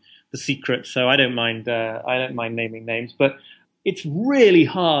the Secret, so I don't mind naming names, but it's really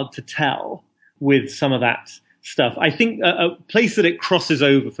hard to tell with some of that stuff. I think a place that it crosses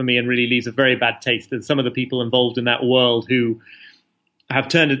over for me and really leaves a very bad taste is some of the people involved in that world who have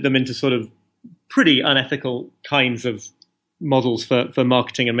turned them into sort of pretty unethical kinds of models for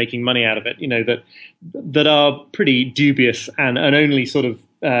marketing and making money out of it, that are pretty dubious and only sort of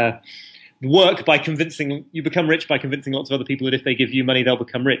work by you become rich by convincing lots of other people that if they give you money, they'll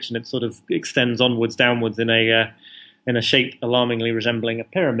become rich. And it sort of extends onwards, downwards in a shape alarmingly resembling a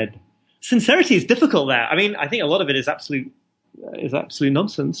pyramid. Sincerity is difficult there. I mean, I think a lot of it is absolute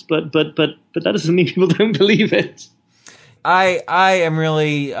nonsense, but that doesn't mean people don't believe it. I am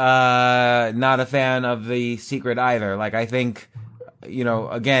really not a fan of The Secret either. Like, I think,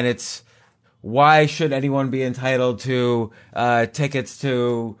 again, it's why should anyone be entitled to tickets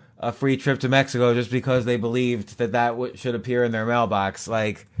to a free trip to Mexico just because they believed that should appear in their mailbox?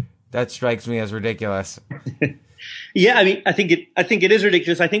 Like, that strikes me as ridiculous. Yeah, I mean, I think it is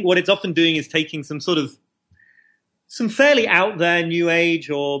ridiculous. I think what it's often doing is taking some fairly out there New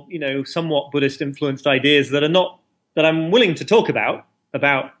Age or somewhat Buddhist influenced ideas that I'm willing to talk about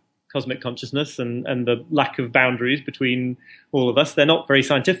cosmic consciousness and the lack of boundaries between all of us. They're not very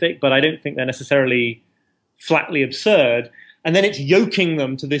scientific, but I don't think they're necessarily flatly absurd. and then it's yoking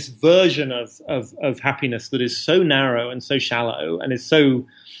them to this version of happiness that is so narrow and so shallow and is so.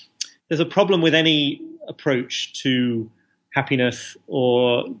 There's a problem with any approach to happiness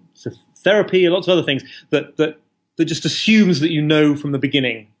or to therapy or lots of other things that just assumes that you know from the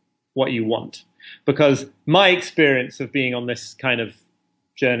beginning what you want. Because my experience of being on this kind of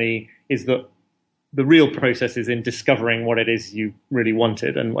journey is that the real process is in discovering what it is you really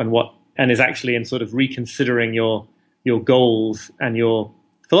wanted and is actually in sort of reconsidering your goals and your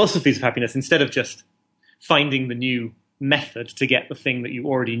philosophies of happiness instead of just finding the new method to get the thing that you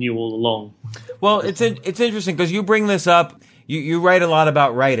already knew all along. Well, it's interesting because you bring this up. You write a lot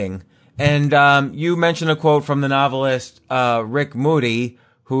about writing, and you mentioned a quote from the novelist Rick Moody,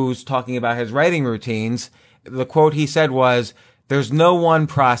 who's talking about his writing routines. The quote he said was, "There's no one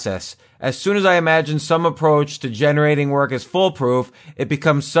process. As soon as I imagine some approach to generating work is foolproof, it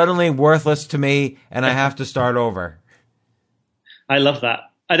becomes suddenly worthless to me, and I have to start over." I love that.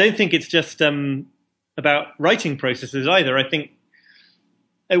 I don't think it's just about writing processes either. I think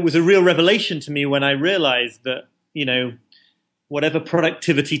it was a real revelation to me when I realized that, whatever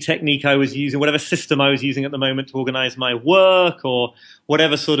productivity technique I was using, whatever system I was using at the moment to organize my work, or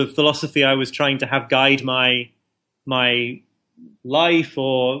whatever sort of philosophy I was trying to have guide my life,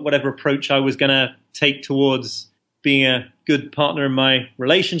 or whatever approach I was going to take towards being a good partner in my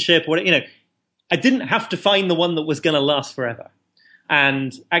relationship, I didn't have to find the one that was going to last forever.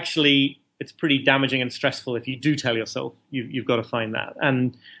 And actually, it's pretty damaging and stressful if you do tell yourself you've got to find that.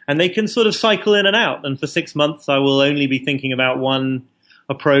 And they can sort of cycle in and out. And for 6 months, I will only be thinking about one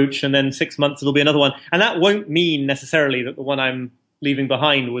approach, and then 6 months it'll be another one. And that won't mean necessarily that the one I'm leaving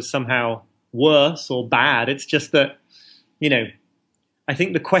behind was somehow worse or bad. It's just that, I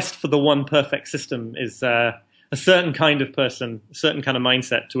think the quest for the one perfect system is a certain kind of person, a certain kind of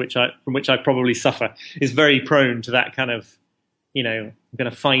mindset from which I probably suffer, is very prone to that kind of, I'm going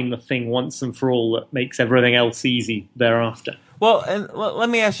to find the thing once and for all that makes everything else easy thereafter. Well, and let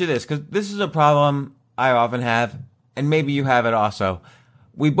me ask you this, because this is a problem I often have, and maybe you have it also.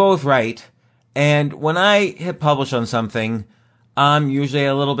 We both write, and when I hit publish on something, I'm usually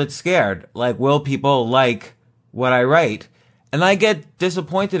a little bit scared. Like, will people like what I write? And I get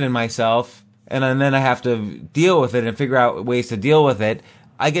disappointed in myself, and then I have to deal with it and figure out ways to deal with it.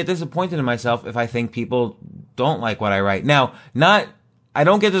 I get disappointed in myself if I think people don't like what I write. Now, I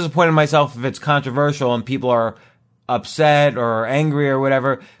don't get disappointed in myself if it's controversial and people are upset or angry or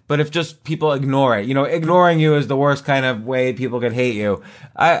whatever, but if just people ignore it. Ignoring you is the worst kind of way people could hate you.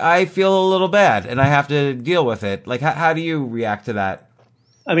 I feel a little bad, and I have to deal with it. Like, how do you react to that?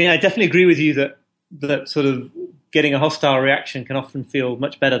 I mean, I definitely agree with you that sort of getting a hostile reaction can often feel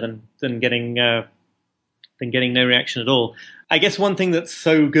much better than getting no reaction at all. I guess one thing that's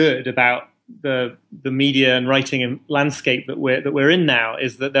so good about the media and writing and landscape that we're in now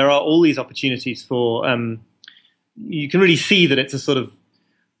is that there are all these opportunities for. You can really see that it's a sort of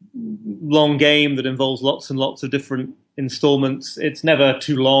long game that involves lots and lots of different installments. It's never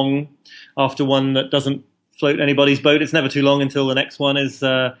too long after one that doesn't float anybody's boat. It's never too long until the next one is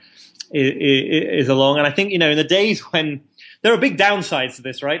along. And I think, in the days when there are big downsides to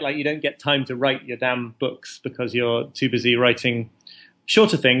this, right? Like, you don't get time to write your damn books because you're too busy writing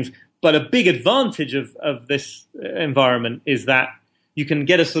shorter things. But a big advantage of this environment is that you can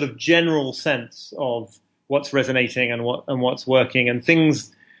get a sort of general sense of what's resonating and what's working, and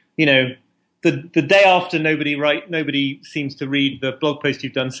things, the day after nobody seems to read the blog post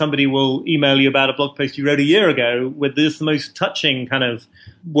you've done, somebody will email you about a blog post you wrote a year ago with this most touching kind of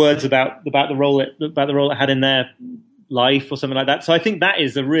words about the role it had in their life or something like that. So I think that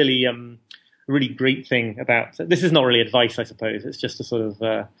is a really great thing about. So this is not really advice, I suppose. It's just a sort of,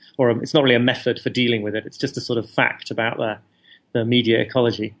 it's not really a method for dealing with it. It's just a sort of fact about the media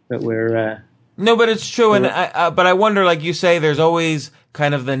ecology that we're. No, but it's true, and but I wonder, like you say, there's always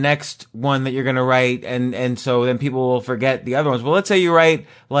kind of the next one that you're going to write, and so then people will forget the other ones. Well, let's say you write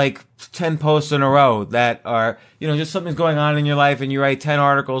like 10 posts in a row that are, just something's going on in your life, and you write 10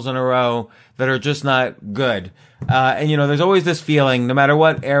 articles in a row that are just not good. And there's always this feeling, no matter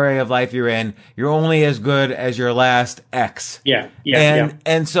what area of life you're in, you're only as good as your last X. Yeah.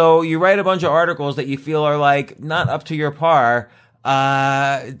 And so you write a bunch of articles that you feel are like not up to your par.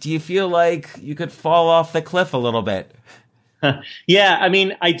 Do you feel like you could fall off the cliff a little bit? Yeah, I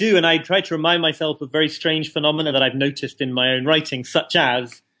mean, I do. And I try to remind myself of very strange phenomena that I've noticed in my own writing, such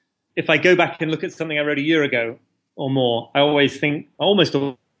as if I go back and look at something I wrote a year ago or more, I almost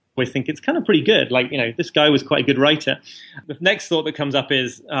always think it's kind of pretty good. Like, this guy was quite a good writer. The next thought that comes up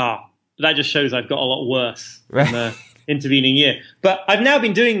is, that just shows I've got a lot worse intervening year. But I've now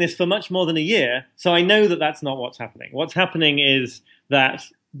been doing this for much more than a year, so I know that that's not what's happening. What's happening is that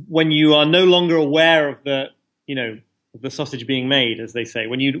when you are no longer aware of the sausage being made, as they say,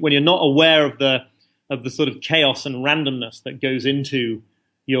 when you're not aware of the sort of chaos and randomness that goes into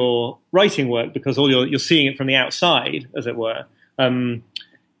your writing work, because you're seeing it from the outside, as it were,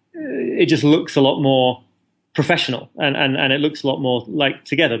 it just looks a lot more professional, and it looks a lot more like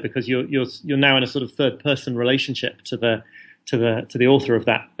together, because you're now in a sort of third person relationship to the author of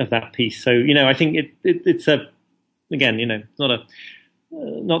that piece. So I think it's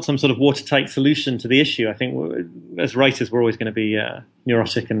not some sort of watertight solution to the issue. I think as writers, we're always going to be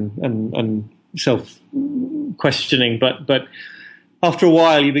neurotic and self-questioning, but after a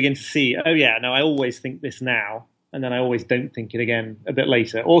while you begin to see, oh yeah, no, I always think this now, and then I always don't think it again a bit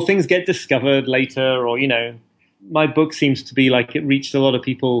later. Or things get discovered later, or, my book seems to be like it reached a lot of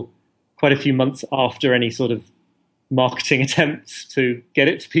people quite a few months after any sort of marketing attempts to get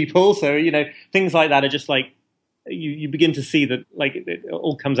it to people. So, things like that are just like, you begin to see that like it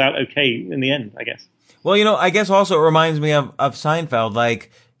all comes out okay in the end, I guess. Well, I guess also it reminds me of Seinfeld.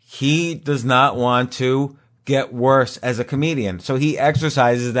 Like, he does not want to get worse as a comedian. So he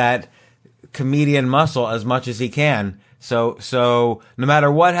exercises that comedian muscle as much as he can. So no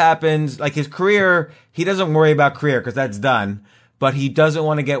matter what happens, like his career, he doesn't worry about career because that's done, but he doesn't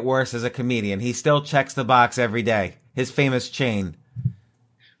want to get worse as a comedian. He still checks the box every day. His famous chain.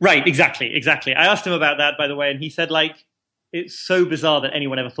 Right. Exactly. I asked him about that, by the way, and he said, like, it's so bizarre that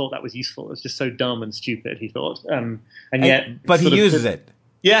anyone ever thought that was useful. It was just so dumb and stupid, he thought. But he uses it.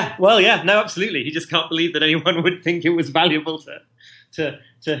 Yeah. Well, yeah, no, absolutely. He just can't believe that anyone would think it was valuable to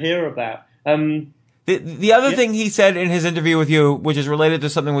hear about. The other thing he said in his interview with you, which is related to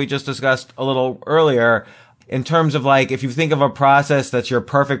something we just discussed a little earlier, in terms of like, if you think of a process that's your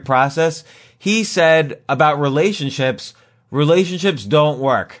perfect process, he said about relationships don't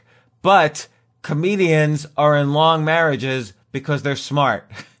work, but comedians are in long marriages because they're smart.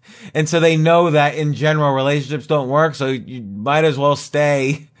 And so they know that in general relationships don't work, so you might as well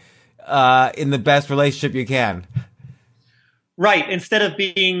stay in the best relationship you can. Right. Instead of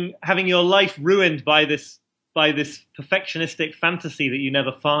having your life ruined by this perfectionistic fantasy that you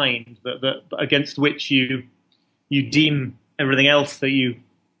never find, that against which you deem everything else that you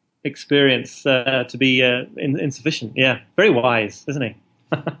experience to be insufficient. Yeah. Very wise, isn't he?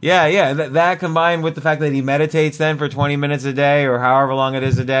 Yeah. That combined with the fact that he meditates then for 20 minutes a day or however long it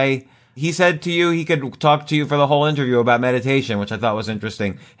is a day. He said to you he could talk to you for the whole interview about meditation, which I thought was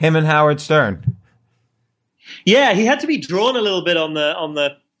interesting. Him and Howard Stern. Yeah, he had to be drawn a little bit on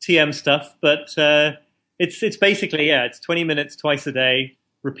the TM stuff, but it's basically, it's 20 minutes twice a day,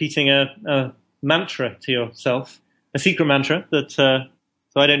 repeating a mantra to yourself, a secret mantra that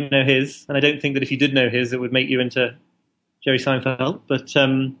so I don't know his, and I don't think that if you did know his, it would make you into Jerry Seinfeld. But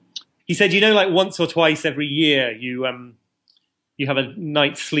he said, like once or twice every year, you have a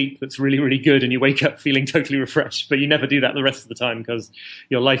night's sleep that's really, really good, and you wake up feeling totally refreshed. But you never do that the rest of the time because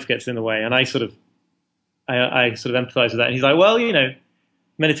your life gets in the way. And I sort of empathize with that. And he's like, well,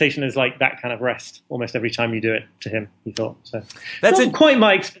 meditation is like that kind of rest almost every time you do it, to him, he thought. So that's not quite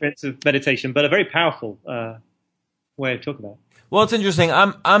my experience of meditation, but a very powerful way of talking about it. Well, it's interesting.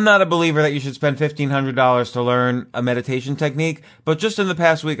 I'm not a believer that you should spend $1,500 to learn a meditation technique, but just in the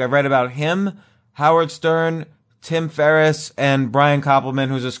past week, I've read about him, Howard Stern, Tim Ferriss, and Brian Koppelman,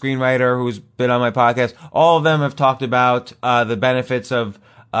 who's a screenwriter who's been on my podcast. All of them have talked about the benefits of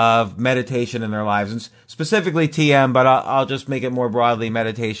meditation in their lives, and specifically TM, but I'll just make it more broadly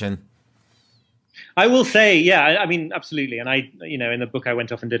meditation. I will say, yeah, I mean, absolutely. And I, in the book, I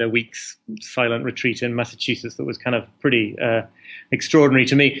went off and did a week's silent retreat in Massachusetts that was kind of pretty extraordinary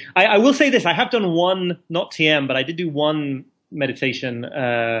to me. I will say this, I have done one, not TM, but I did do one meditation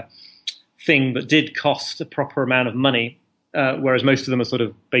thing that did cost a proper amount of money, whereas most of them are sort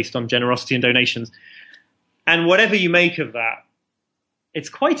of based on generosity and donations. And whatever you make of that, it's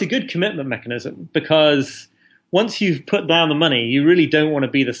quite a good commitment mechanism, because once you've put down the money, you really don't want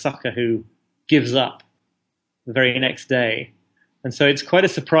to be the sucker who gives up the very next day. And so it's quite a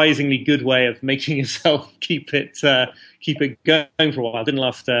surprisingly good way of making yourself keep it going for a while. It didn't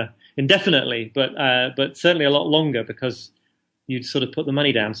last indefinitely, but certainly a lot longer, because you'd sort of put the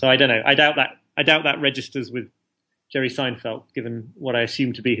money down. So I don't know. I doubt that registers with Jerry Seinfeld, given what I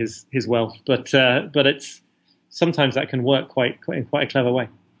assume to be his wealth. But it's sometimes that can work in quite a clever way.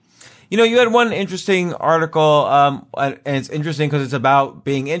 You had one interesting article, and it's interesting because it's about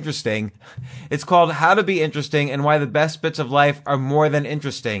being interesting. It's called How to Be Interesting and Why the Best Bits of Life Are More Than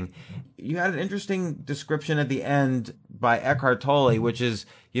Interesting. You had an interesting description at the end by Eckhart Tolle, which is,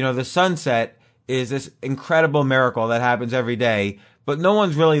 the sunset is this incredible miracle that happens every day, but no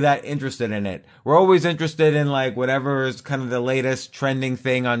one's really that interested in it. We're always interested in like whatever is kind of the latest trending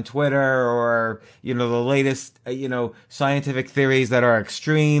thing on Twitter, or, the latest, scientific theories that are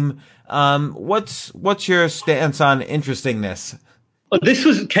extreme. What's your stance on interestingness? Well,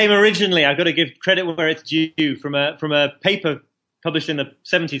 came originally, I've got to give credit where it's due, from a paper published in the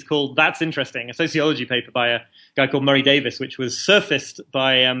 70s called That's Interesting, a sociology paper by a guy called Murray Davis, which was surfaced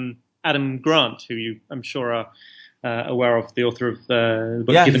by Adam Grant, who I'm sure are aware of, the author of the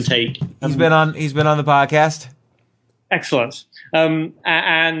book Give and Take. He's been on the podcast. Excellent.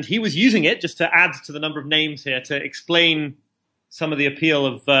 And he was using it, just to add to the number of names here, to explain some of the appeal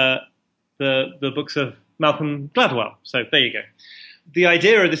of the books of Malcolm Gladwell. So there you go. The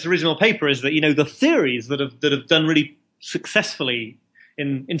idea of this original paper is that, the theories that have done really successfully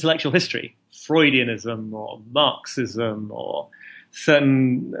in intellectual history, Freudianism or Marxism or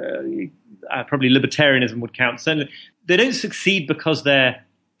certain, probably libertarianism would count. So they don't succeed because they're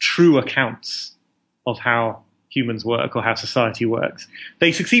true accounts of how humans work or how society works.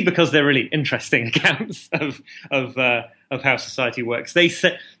 They succeed because they're really interesting accounts of how society works.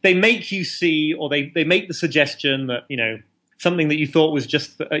 They make you see, or they make the suggestion that, something that you thought was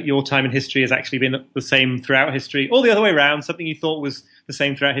just at your time in history has actually been the same throughout history, or the other way around, something you thought was the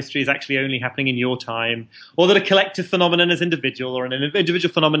same throughout history is actually only happening in your time, or that a collective phenomenon is individual, or an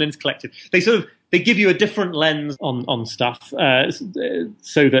individual phenomenon is collective. They give you a different lens on stuff,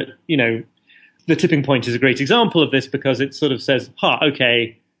 so that, the tipping point is a great example of this, because it sort of says,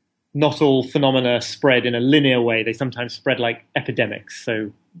 okay, not all phenomena spread in a linear way. They sometimes spread like epidemics.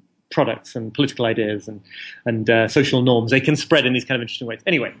 So products and political ideas and social norms, they can spread in these kind of interesting ways.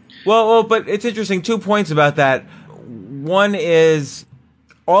 Anyway. Well, but it's interesting. 2 points about that. One is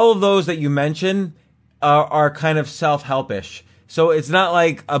all of those that you mention are kind of self-helpish. So it's not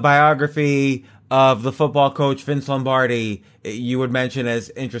like a biography of the football coach Vince Lombardi you would mention as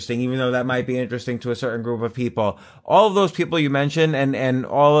interesting, even though that might be interesting to a certain group of people. All of those people you mention, and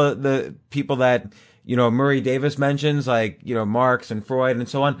all of the people that Murray Davis mentions, like, Marx and Freud and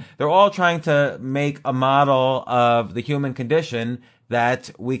so on, they're all trying to make a model of the human condition that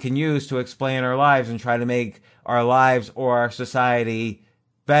we can use to explain our lives and try to make our lives or our society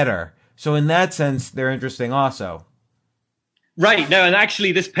better. So in that sense, they're interesting also. Right. No, and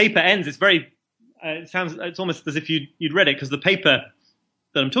actually this paper ends, it's almost as if you'd read it, because the paper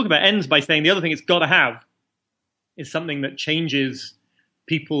that I'm talking about ends by saying the other thing it's got to have is something that changes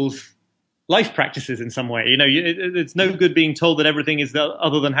people's life practices in some way. It's no good being told that everything is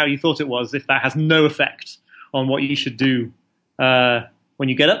other than how you thought it was if that has no effect on what you should do when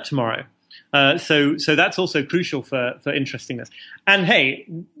you get up tomorrow. So that's also crucial for interestingness. And hey,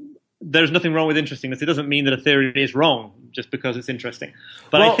 there's nothing wrong with interestingness. It doesn't mean that a theory is wrong just because it's interesting.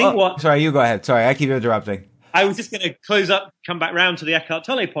 But I think Sorry, you go ahead. Sorry, I keep interrupting. I was just going to come back round to the Eckhart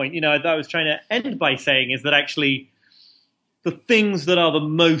Tolle point. That I was trying to end by saying is that actually the things that are the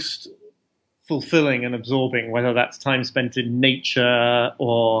most fulfilling and absorbing, whether that's time spent in nature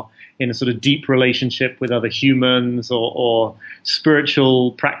or in a sort of deep relationship with other humans or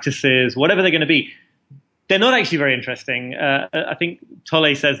spiritual practices, whatever they're going to be, they're not actually very interesting. I think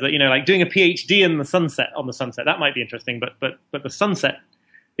Tolle says that, like doing a PhD on the sunset, that might be interesting, but the sunset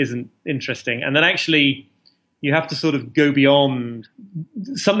isn't interesting. And then actually you have to sort of go beyond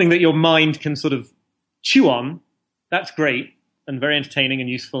something that your mind can sort of chew on. That's great and very entertaining and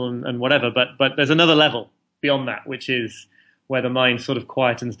useful and whatever, but there's another level beyond that, which is where the mind sort of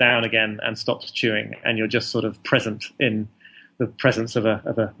quietens down again and stops chewing, and you're just sort of present in the presence of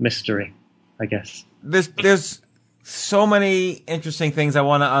a mystery, I guess. There's so many interesting things I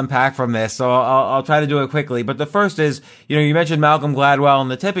want to unpack from this, so I'll try to do it quickly. But the first is, you mentioned Malcolm Gladwell and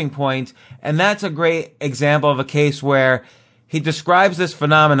the tipping point, and that's a great example of a case where he describes this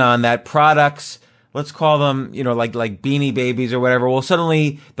phenomenon that products, let's call them, like Beanie Babies or whatever, they'll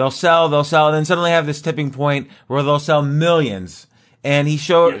sell, and then suddenly have this tipping point where they'll sell millions. And he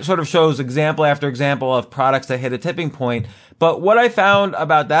sort of shows example after example of products that hit a tipping point. But what I found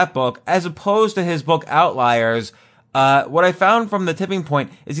about that book, as opposed to his book Outliers, what I found from the tipping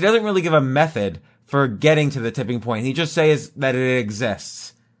point is he doesn't really give a method for getting to the tipping point. He just says that it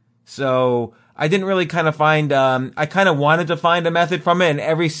exists. So I didn't really kind of find, I kind of wanted to find a method from it, and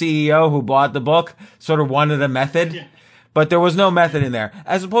every CEO who bought the book sort of wanted a method. Yeah. But there was no method in there.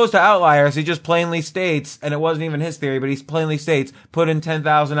 As opposed to Outliers, he just plainly states, and it wasn't even his theory, but he plainly states, put in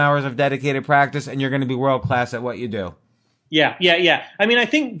 10,000 hours of dedicated practice and you're going to be world class at what you do. Yeah. I mean, I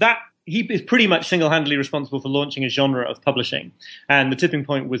think that he is pretty much single-handedly responsible for launching a genre of publishing. And the tipping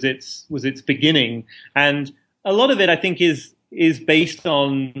point was its beginning. And a lot of it, I think, is is based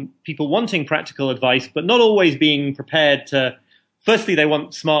on people wanting practical advice, but not always being prepared to. Firstly, they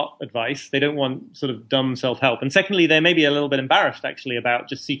want smart advice. They don't want sort of dumb self-help. And secondly, they may be a little bit embarrassed, actually, about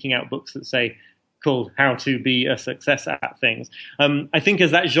just seeking out books that say, called How to Be a Success at Things. I think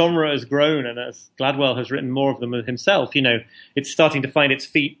as that genre has grown and as Gladwell has written more of them himself, it's starting to find its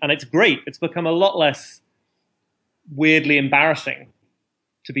feet, and it's great. It's become a lot less weirdly embarrassing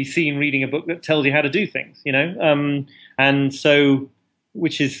to be seen reading a book that tells you how to do things, and so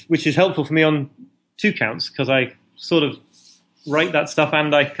which is helpful for me on two counts, because I sort of write that stuff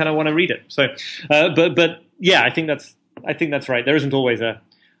and I kind of want to read it. So, but yeah, I think that's right. There isn't always a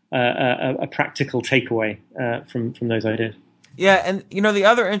practical takeaway from those ideas. Yeah, and the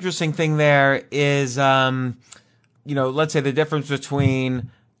other interesting thing there is, let's say the difference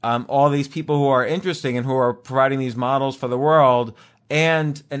between all these people who are interesting and who are providing these models for the world,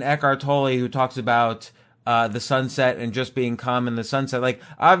 and an Eckhart Tolle who talks about the sunset and just being calm in the sunset. Like,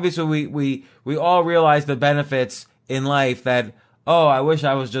 obviously, we all realize the benefits in life that, I wish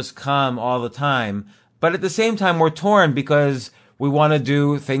I was just calm all the time. But at the same time, we're torn because we want to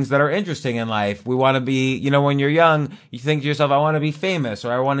do things that are interesting in life. We want to be, when you're young, you think to yourself, I want to be famous,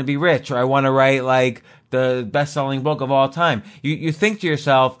 or I want to be rich, or I want to write like the best-selling book of all time. You think to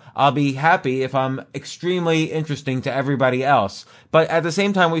yourself, I'll be happy if I'm extremely interesting to everybody else. But at the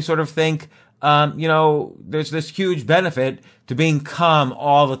same time, we sort of think, there's this huge benefit to being calm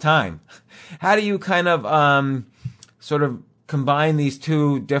all the time. How do you kind of sort of combine these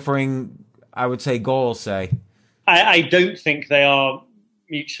two differing, I would say, goals, say? I don't think they are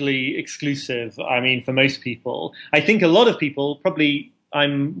mutually exclusive. I mean, for most people, I think a lot of people, probably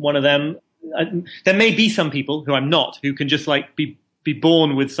I'm one of them. There may be some people who I'm not, who can just like be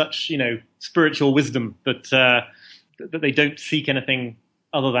born with such, spiritual wisdom that they don't seek anything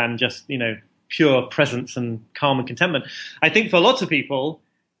other than just, pure presence and calm and contentment. I think for lots of people,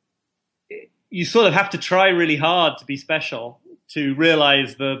 you sort of have to try really hard to be special, to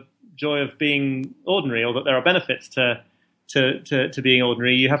realize the joy of being ordinary, or that there are benefits to being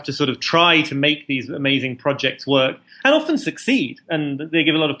ordinary. You have to sort of try to make these amazing projects work, and often succeed, and they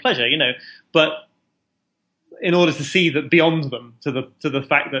give a lot of pleasure, but in order to see that beyond them, to the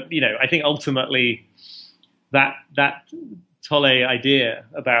fact that, I think ultimately that Tolle idea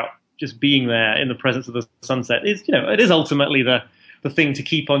about just being there in the presence of the sunset is, it is ultimately the thing to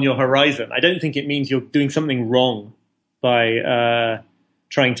keep on your horizon. I don't think it means you're doing something wrong by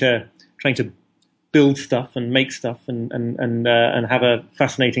trying to build stuff and make stuff and have a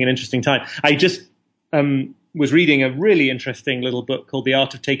fascinating and interesting time. I just was reading a really interesting little book called The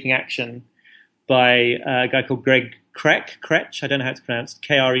Art of Taking Action by a guy called Greg Krech. I don't know how it's pronounced,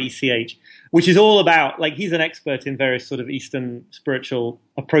 Krech, which is all about, like, he's an expert in various sort of Eastern spiritual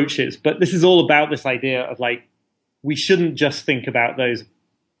approaches, but this is all about this idea of, like, we shouldn't just think about those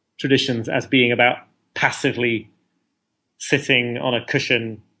traditions as being about passively sitting on a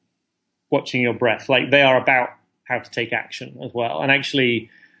cushion watching your breath. Like, they are about how to take action as well. And actually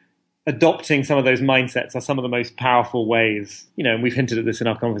adopting some of those mindsets are some of the most powerful ways, and we've hinted at this in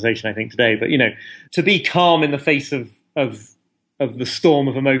our conversation, I think, today, but, to be calm in the face of the storm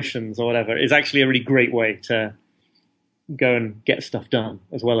of emotions or whatever is actually a really great way to go and get stuff done,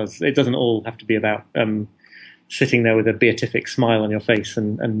 as well as it doesn't all have to be about sitting there with a beatific smile on your face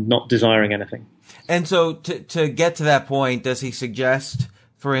and not desiring anything. And so to get to that point, does he suggest,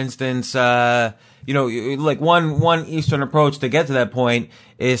 for instance, like one Eastern approach to get to that point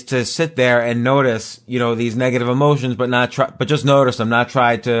is to sit there and notice, these negative emotions, but just notice them, not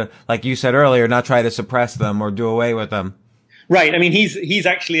try to, like you said earlier, not try to suppress them or do away with them. Right. I mean, he's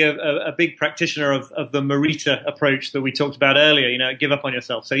actually a big practitioner of the Morita approach that we talked about earlier, give up on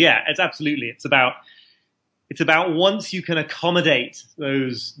yourself. So yeah, it's about once you can accommodate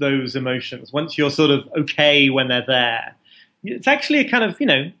those emotions, once you're sort of okay when they're there, it's actually a kind of,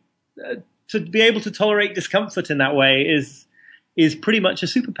 to be able to tolerate discomfort in that way is pretty much a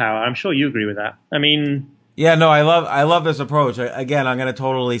superpower. I'm sure you agree with that. I mean, yeah, no, I love this approach. Again, I'm going to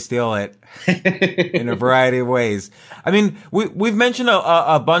totally steal it in a variety of ways. I mean, we've mentioned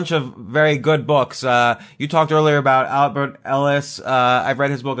a bunch of very good books. You talked earlier about Albert Ellis. I've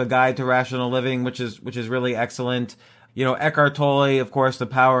read his book, A Guide to Rational Living, which is really excellent. Eckhart Tolle, of course, The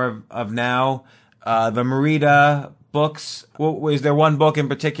Power of Now, the Morita books. Is there one book in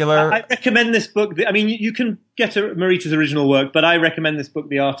particular? I recommend this book. I mean, you can get Morita's original work, but I recommend this book,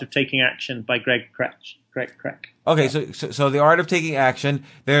 The Art of Taking Action by Greg Krech. Okay, so The Art of Taking Action.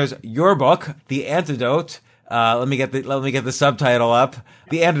 There's your book, The Antidote. Let me get the subtitle up.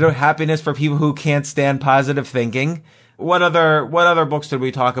 The Antidote: Happiness for People Who Can't Stand Positive Thinking. What other books did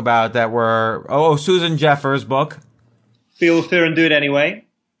we talk about that were? Susan Jeffers' book. feel the fear and do it anyway.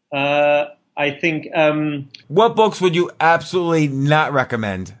 I think. What books would you absolutely not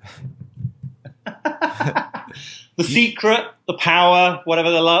recommend? The Secret, The Power,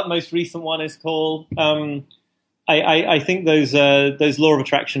 whatever the most recent one is called. I think those law of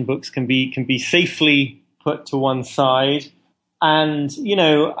attraction books can be safely put to one side. And,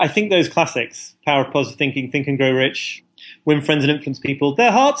 I think those classics, Power of Positive Thinking, Think and Grow Rich, Win Friends and Influence People,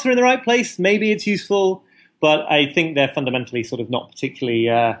 their hearts are in the right place. Maybe it's useful, but I think they're fundamentally sort of not particularly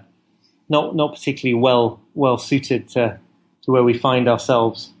well suited to where we find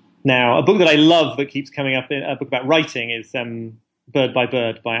ourselves now. A book that I love that keeps coming up, a book about writing, is Bird by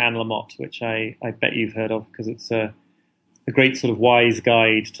Anne Lamott, which I bet you've heard of, because it's a great sort of wise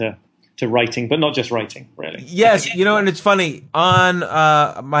guide to writing, but not just writing, really. Yes, and it's funny, on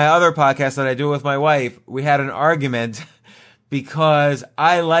my other podcast that I do with my wife, we had an argument because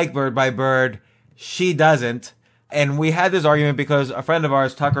I like Bird by Bird, she doesn't. And we had this argument because a friend of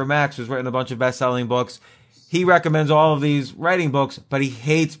ours, Tucker Max, who's written a bunch of best-selling books, he recommends all of these writing books, but he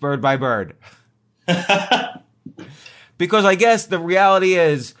hates Bird by Bird. Because I guess the reality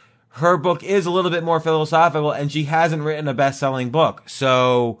is her book is a little bit more philosophical, and she hasn't written a best-selling book.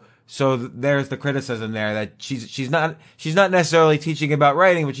 So there's the criticism there that she's not necessarily teaching about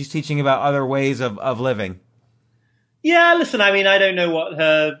writing, but she's teaching about other ways of living. Yeah, listen, I mean, I don't know what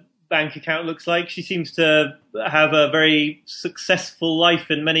her bank account looks like. She seems to have a very successful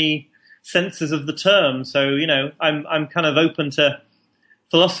life in many senses of the term. So, I'm kind of open to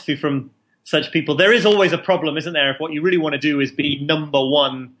philosophy from such people. There is always a problem, isn't there? If what you really want to do is be number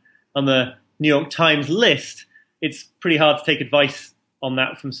one on the New York Times list, it's pretty hard to take advice on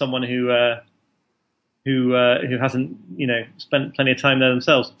that from someone who hasn't, spent plenty of time there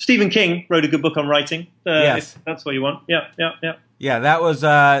themselves. Stephen King wrote a good book on writing. Yes, if that's what you want. Yeah. Yeah, that was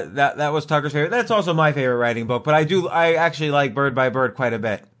Tucker's favorite. That's also my favorite writing book, but I actually like Bird by Bird quite a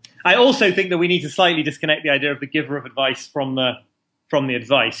bit. I also think that we need to slightly disconnect the idea of the giver of advice from the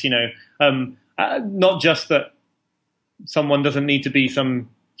advice. Not just that someone doesn't need to be some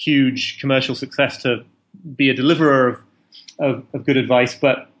huge commercial success to be a deliverer of good advice,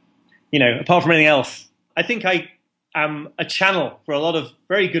 but apart from anything else, I think I am a channel for a lot of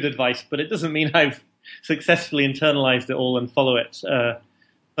very good advice, but it doesn't mean I've successfully internalized it all and follow it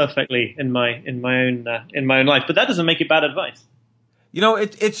perfectly in my own life. But that doesn't make it bad advice.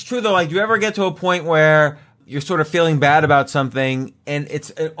 It's true though. Like, do you ever get to a point where you're sort of feeling bad about something, and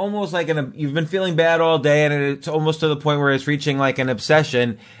it's almost like you've been feeling bad all day, and it's almost to the point where it's reaching like an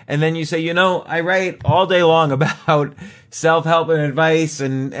obsession, and then you say, I write all day long about self-help and advice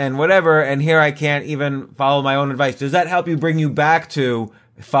and whatever, and here I can't even follow my own advice. Does that help you bring you back to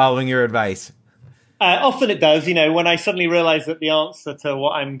following your advice? Often it does. When I suddenly realize that the answer to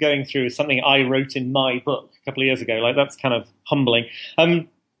what I'm going through is something I wrote in my book a couple of years ago, like, that's kind of humbling.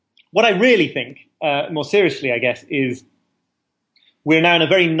 What I really think, more seriously, I guess, is we're now in a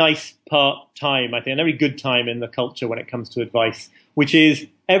very nice time, I think, a very good time in the culture when it comes to advice, which is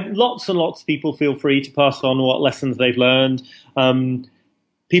lots and lots of people feel free to pass on what lessons they've learned.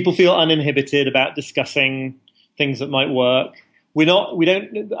 People feel uninhibited about discussing things that might work.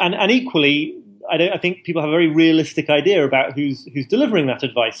 And equally, I think people have a very realistic idea about who's delivering that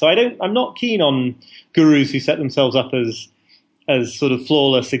advice. So I'm not keen on gurus who set themselves up as sort of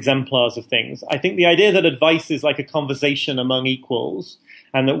flawless exemplars of things. I think the idea that advice is like a conversation among equals,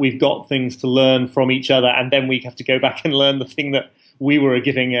 and that we've got things to learn from each other, and then we have to go back and learn the thing that we were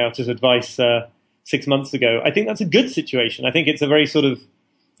giving out as advice 6 months ago. I think that's a good situation. I think it's a very sort of,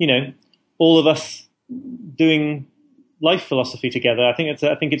 all of us doing life philosophy together. I think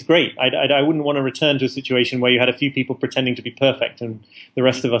it's great. I wouldn't want to return to a situation where you had a few people pretending to be perfect and the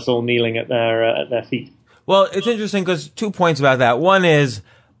rest of us all kneeling at their feet. Well, it's interesting because 2 points about that. One is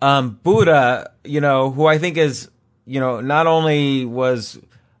Buddha, who I think is, not only was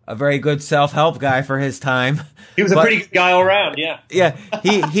a very good self-help guy for his time. He was a pretty good guy all around, yeah. Yeah,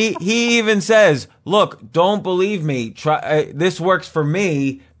 he even says, "Look, don't believe me. Try this works for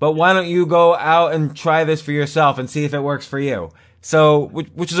me, but why don't you go out and try this for yourself and see if it works for you?" So,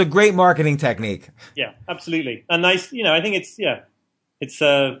 which is a great marketing technique. Yeah, absolutely, and nice. I think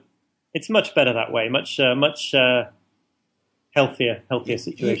it's much better that way. Much healthier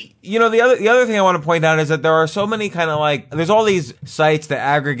situation. The other thing I want to point out is that there are so many kind of there's all these sites that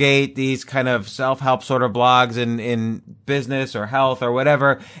aggregate these kind of self-help sort of blogs in business or health or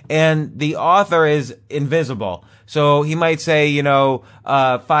whatever, and the author is invisible. So he might say,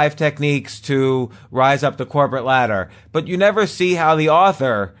 5 techniques to rise up the corporate ladder, but you never see how the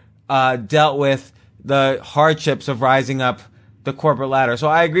author dealt with the hardships of rising up the corporate ladder. So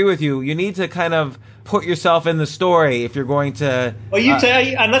I agree with you. You need to kind of put yourself in the story if you're going to. Well,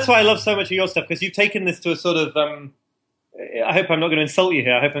 and that's why I love so much of your stuff, because you've taken this to a sort of. I hope I'm not going to insult you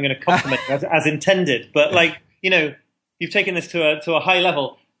here. I hope I'm going to compliment you as intended. But you've taken this to a high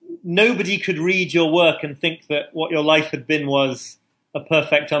level. Nobody could read your work and think that what your life had been was a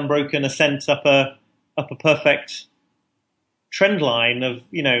perfect, unbroken ascent up a perfect trend line of,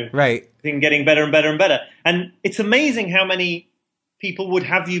 right, getting better and better and better. And it's amazing how many people would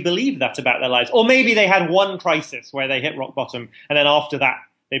have you believe that about their lives. Or maybe they had one crisis where they hit rock bottom, and then after that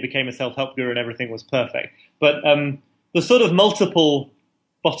they became a self-help guru and everything was perfect. But the sort of multiple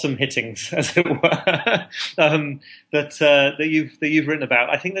bottom hittings, as it were, that you've written about,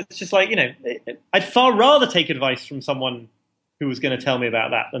 I think that's just I'd far rather take advice from someone who was going to tell me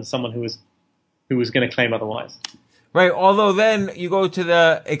about that than someone who was going to claim otherwise. Right. Although then you go to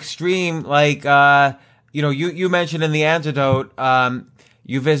the extreme, you mentioned in the antidote,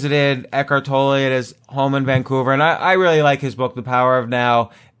 you visited Eckhart Tolle at his home in Vancouver, and I really like his book, The Power of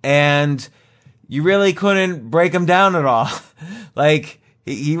Now, and you really couldn't break him down at all.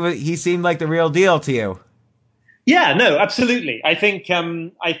 He seemed like the real deal to you. Yeah, no, absolutely. I think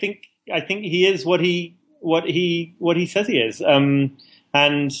he is what he says he is.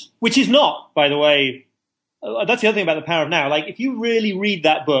 And which is not, by the way, that's the other thing about The Power of Now. If you really read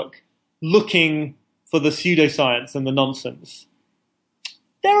that book looking for the pseudoscience and the nonsense,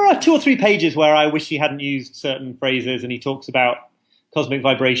 there are 2 or 3 pages where I wish he hadn't used certain phrases, and he talks about cosmic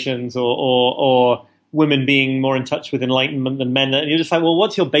vibrations or women being more in touch with enlightenment than men. And you're just like, well,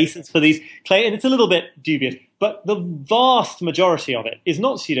 what's your basis for these claims? And it's a little bit dubious. But the vast majority of it is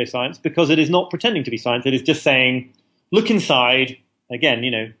not pseudoscience, because it is not pretending to be science. It is just saying, look inside,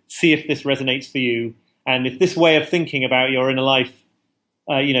 again, see if this resonates for you. And if this way of thinking about your inner life,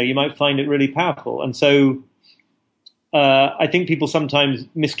 you might find it really powerful. And so I think people sometimes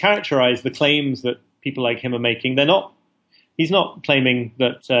mischaracterize the claims that people like him are making. He's not claiming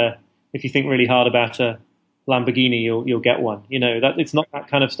that if you think really hard about a Lamborghini, you'll get one. That it's not that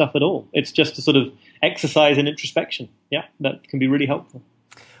kind of stuff at all. It's just a sort of exercise in introspection. Yeah, that can be really helpful.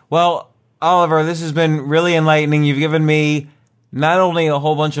 Well, Oliver, this has been really enlightening. You've given me not only a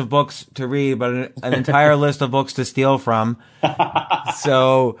whole bunch of books to read, but an entire list of books to steal from.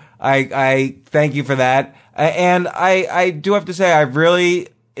 So I thank you for that. And I do have to say, I've really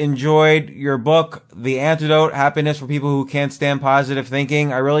enjoyed your book, The Antidote, Happiness for People Who Can't Stand Positive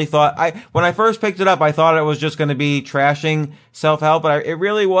Thinking. I really thought, when I first picked it up, I thought it was just going to be trashing self-help, but it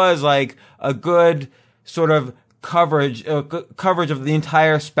really was like a good sort of coverage of the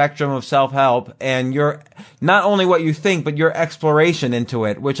entire spectrum of self-help, and your, not only what you think, but your exploration into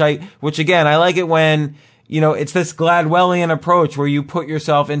it, which again, I like it when, it's this Gladwellian approach where you put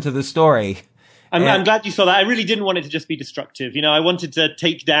yourself into the story. I'm glad you saw that. I really didn't want it to just be destructive. I wanted to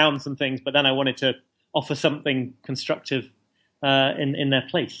take down some things, but then I wanted to offer something constructive in their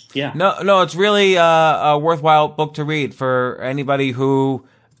place. Yeah. No, it's really a worthwhile book to read for anybody who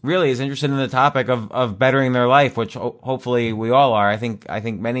really is interested in the topic of bettering their life, which hopefully we all are. I think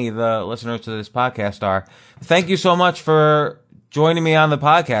many of the listeners to this podcast are. Thank you so much for joining me on the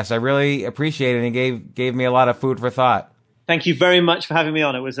podcast. I really appreciate it, and it gave me a lot of food for thought. Thank you very much for having me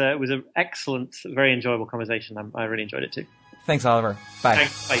on. It was an excellent, very enjoyable conversation. I really enjoyed it too. Thanks, Oliver. Bye.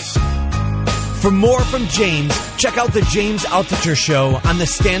 Thanks. Bye. For more from James, check out The James Altucher Show on the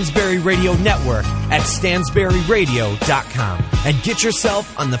Stansberry Radio Network at stansberryradio.com and get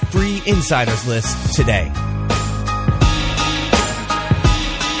yourself on the free insiders list today.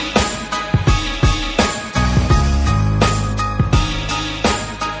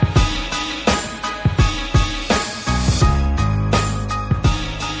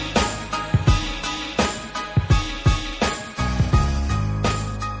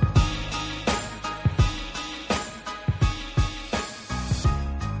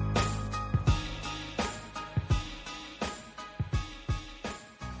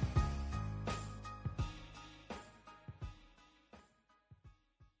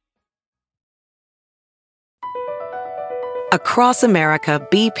 Across America,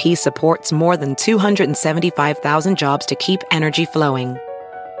 BP supports more than 275,000 jobs to keep energy flowing.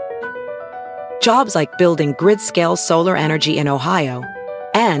 Jobs like building grid-scale solar energy in Ohio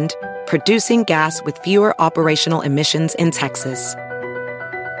and producing gas with fewer operational emissions in Texas.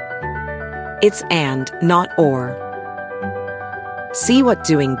 It's and, not or. See what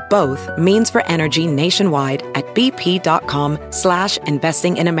doing both means for energy nationwide at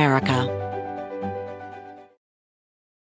bp.com/investing in America.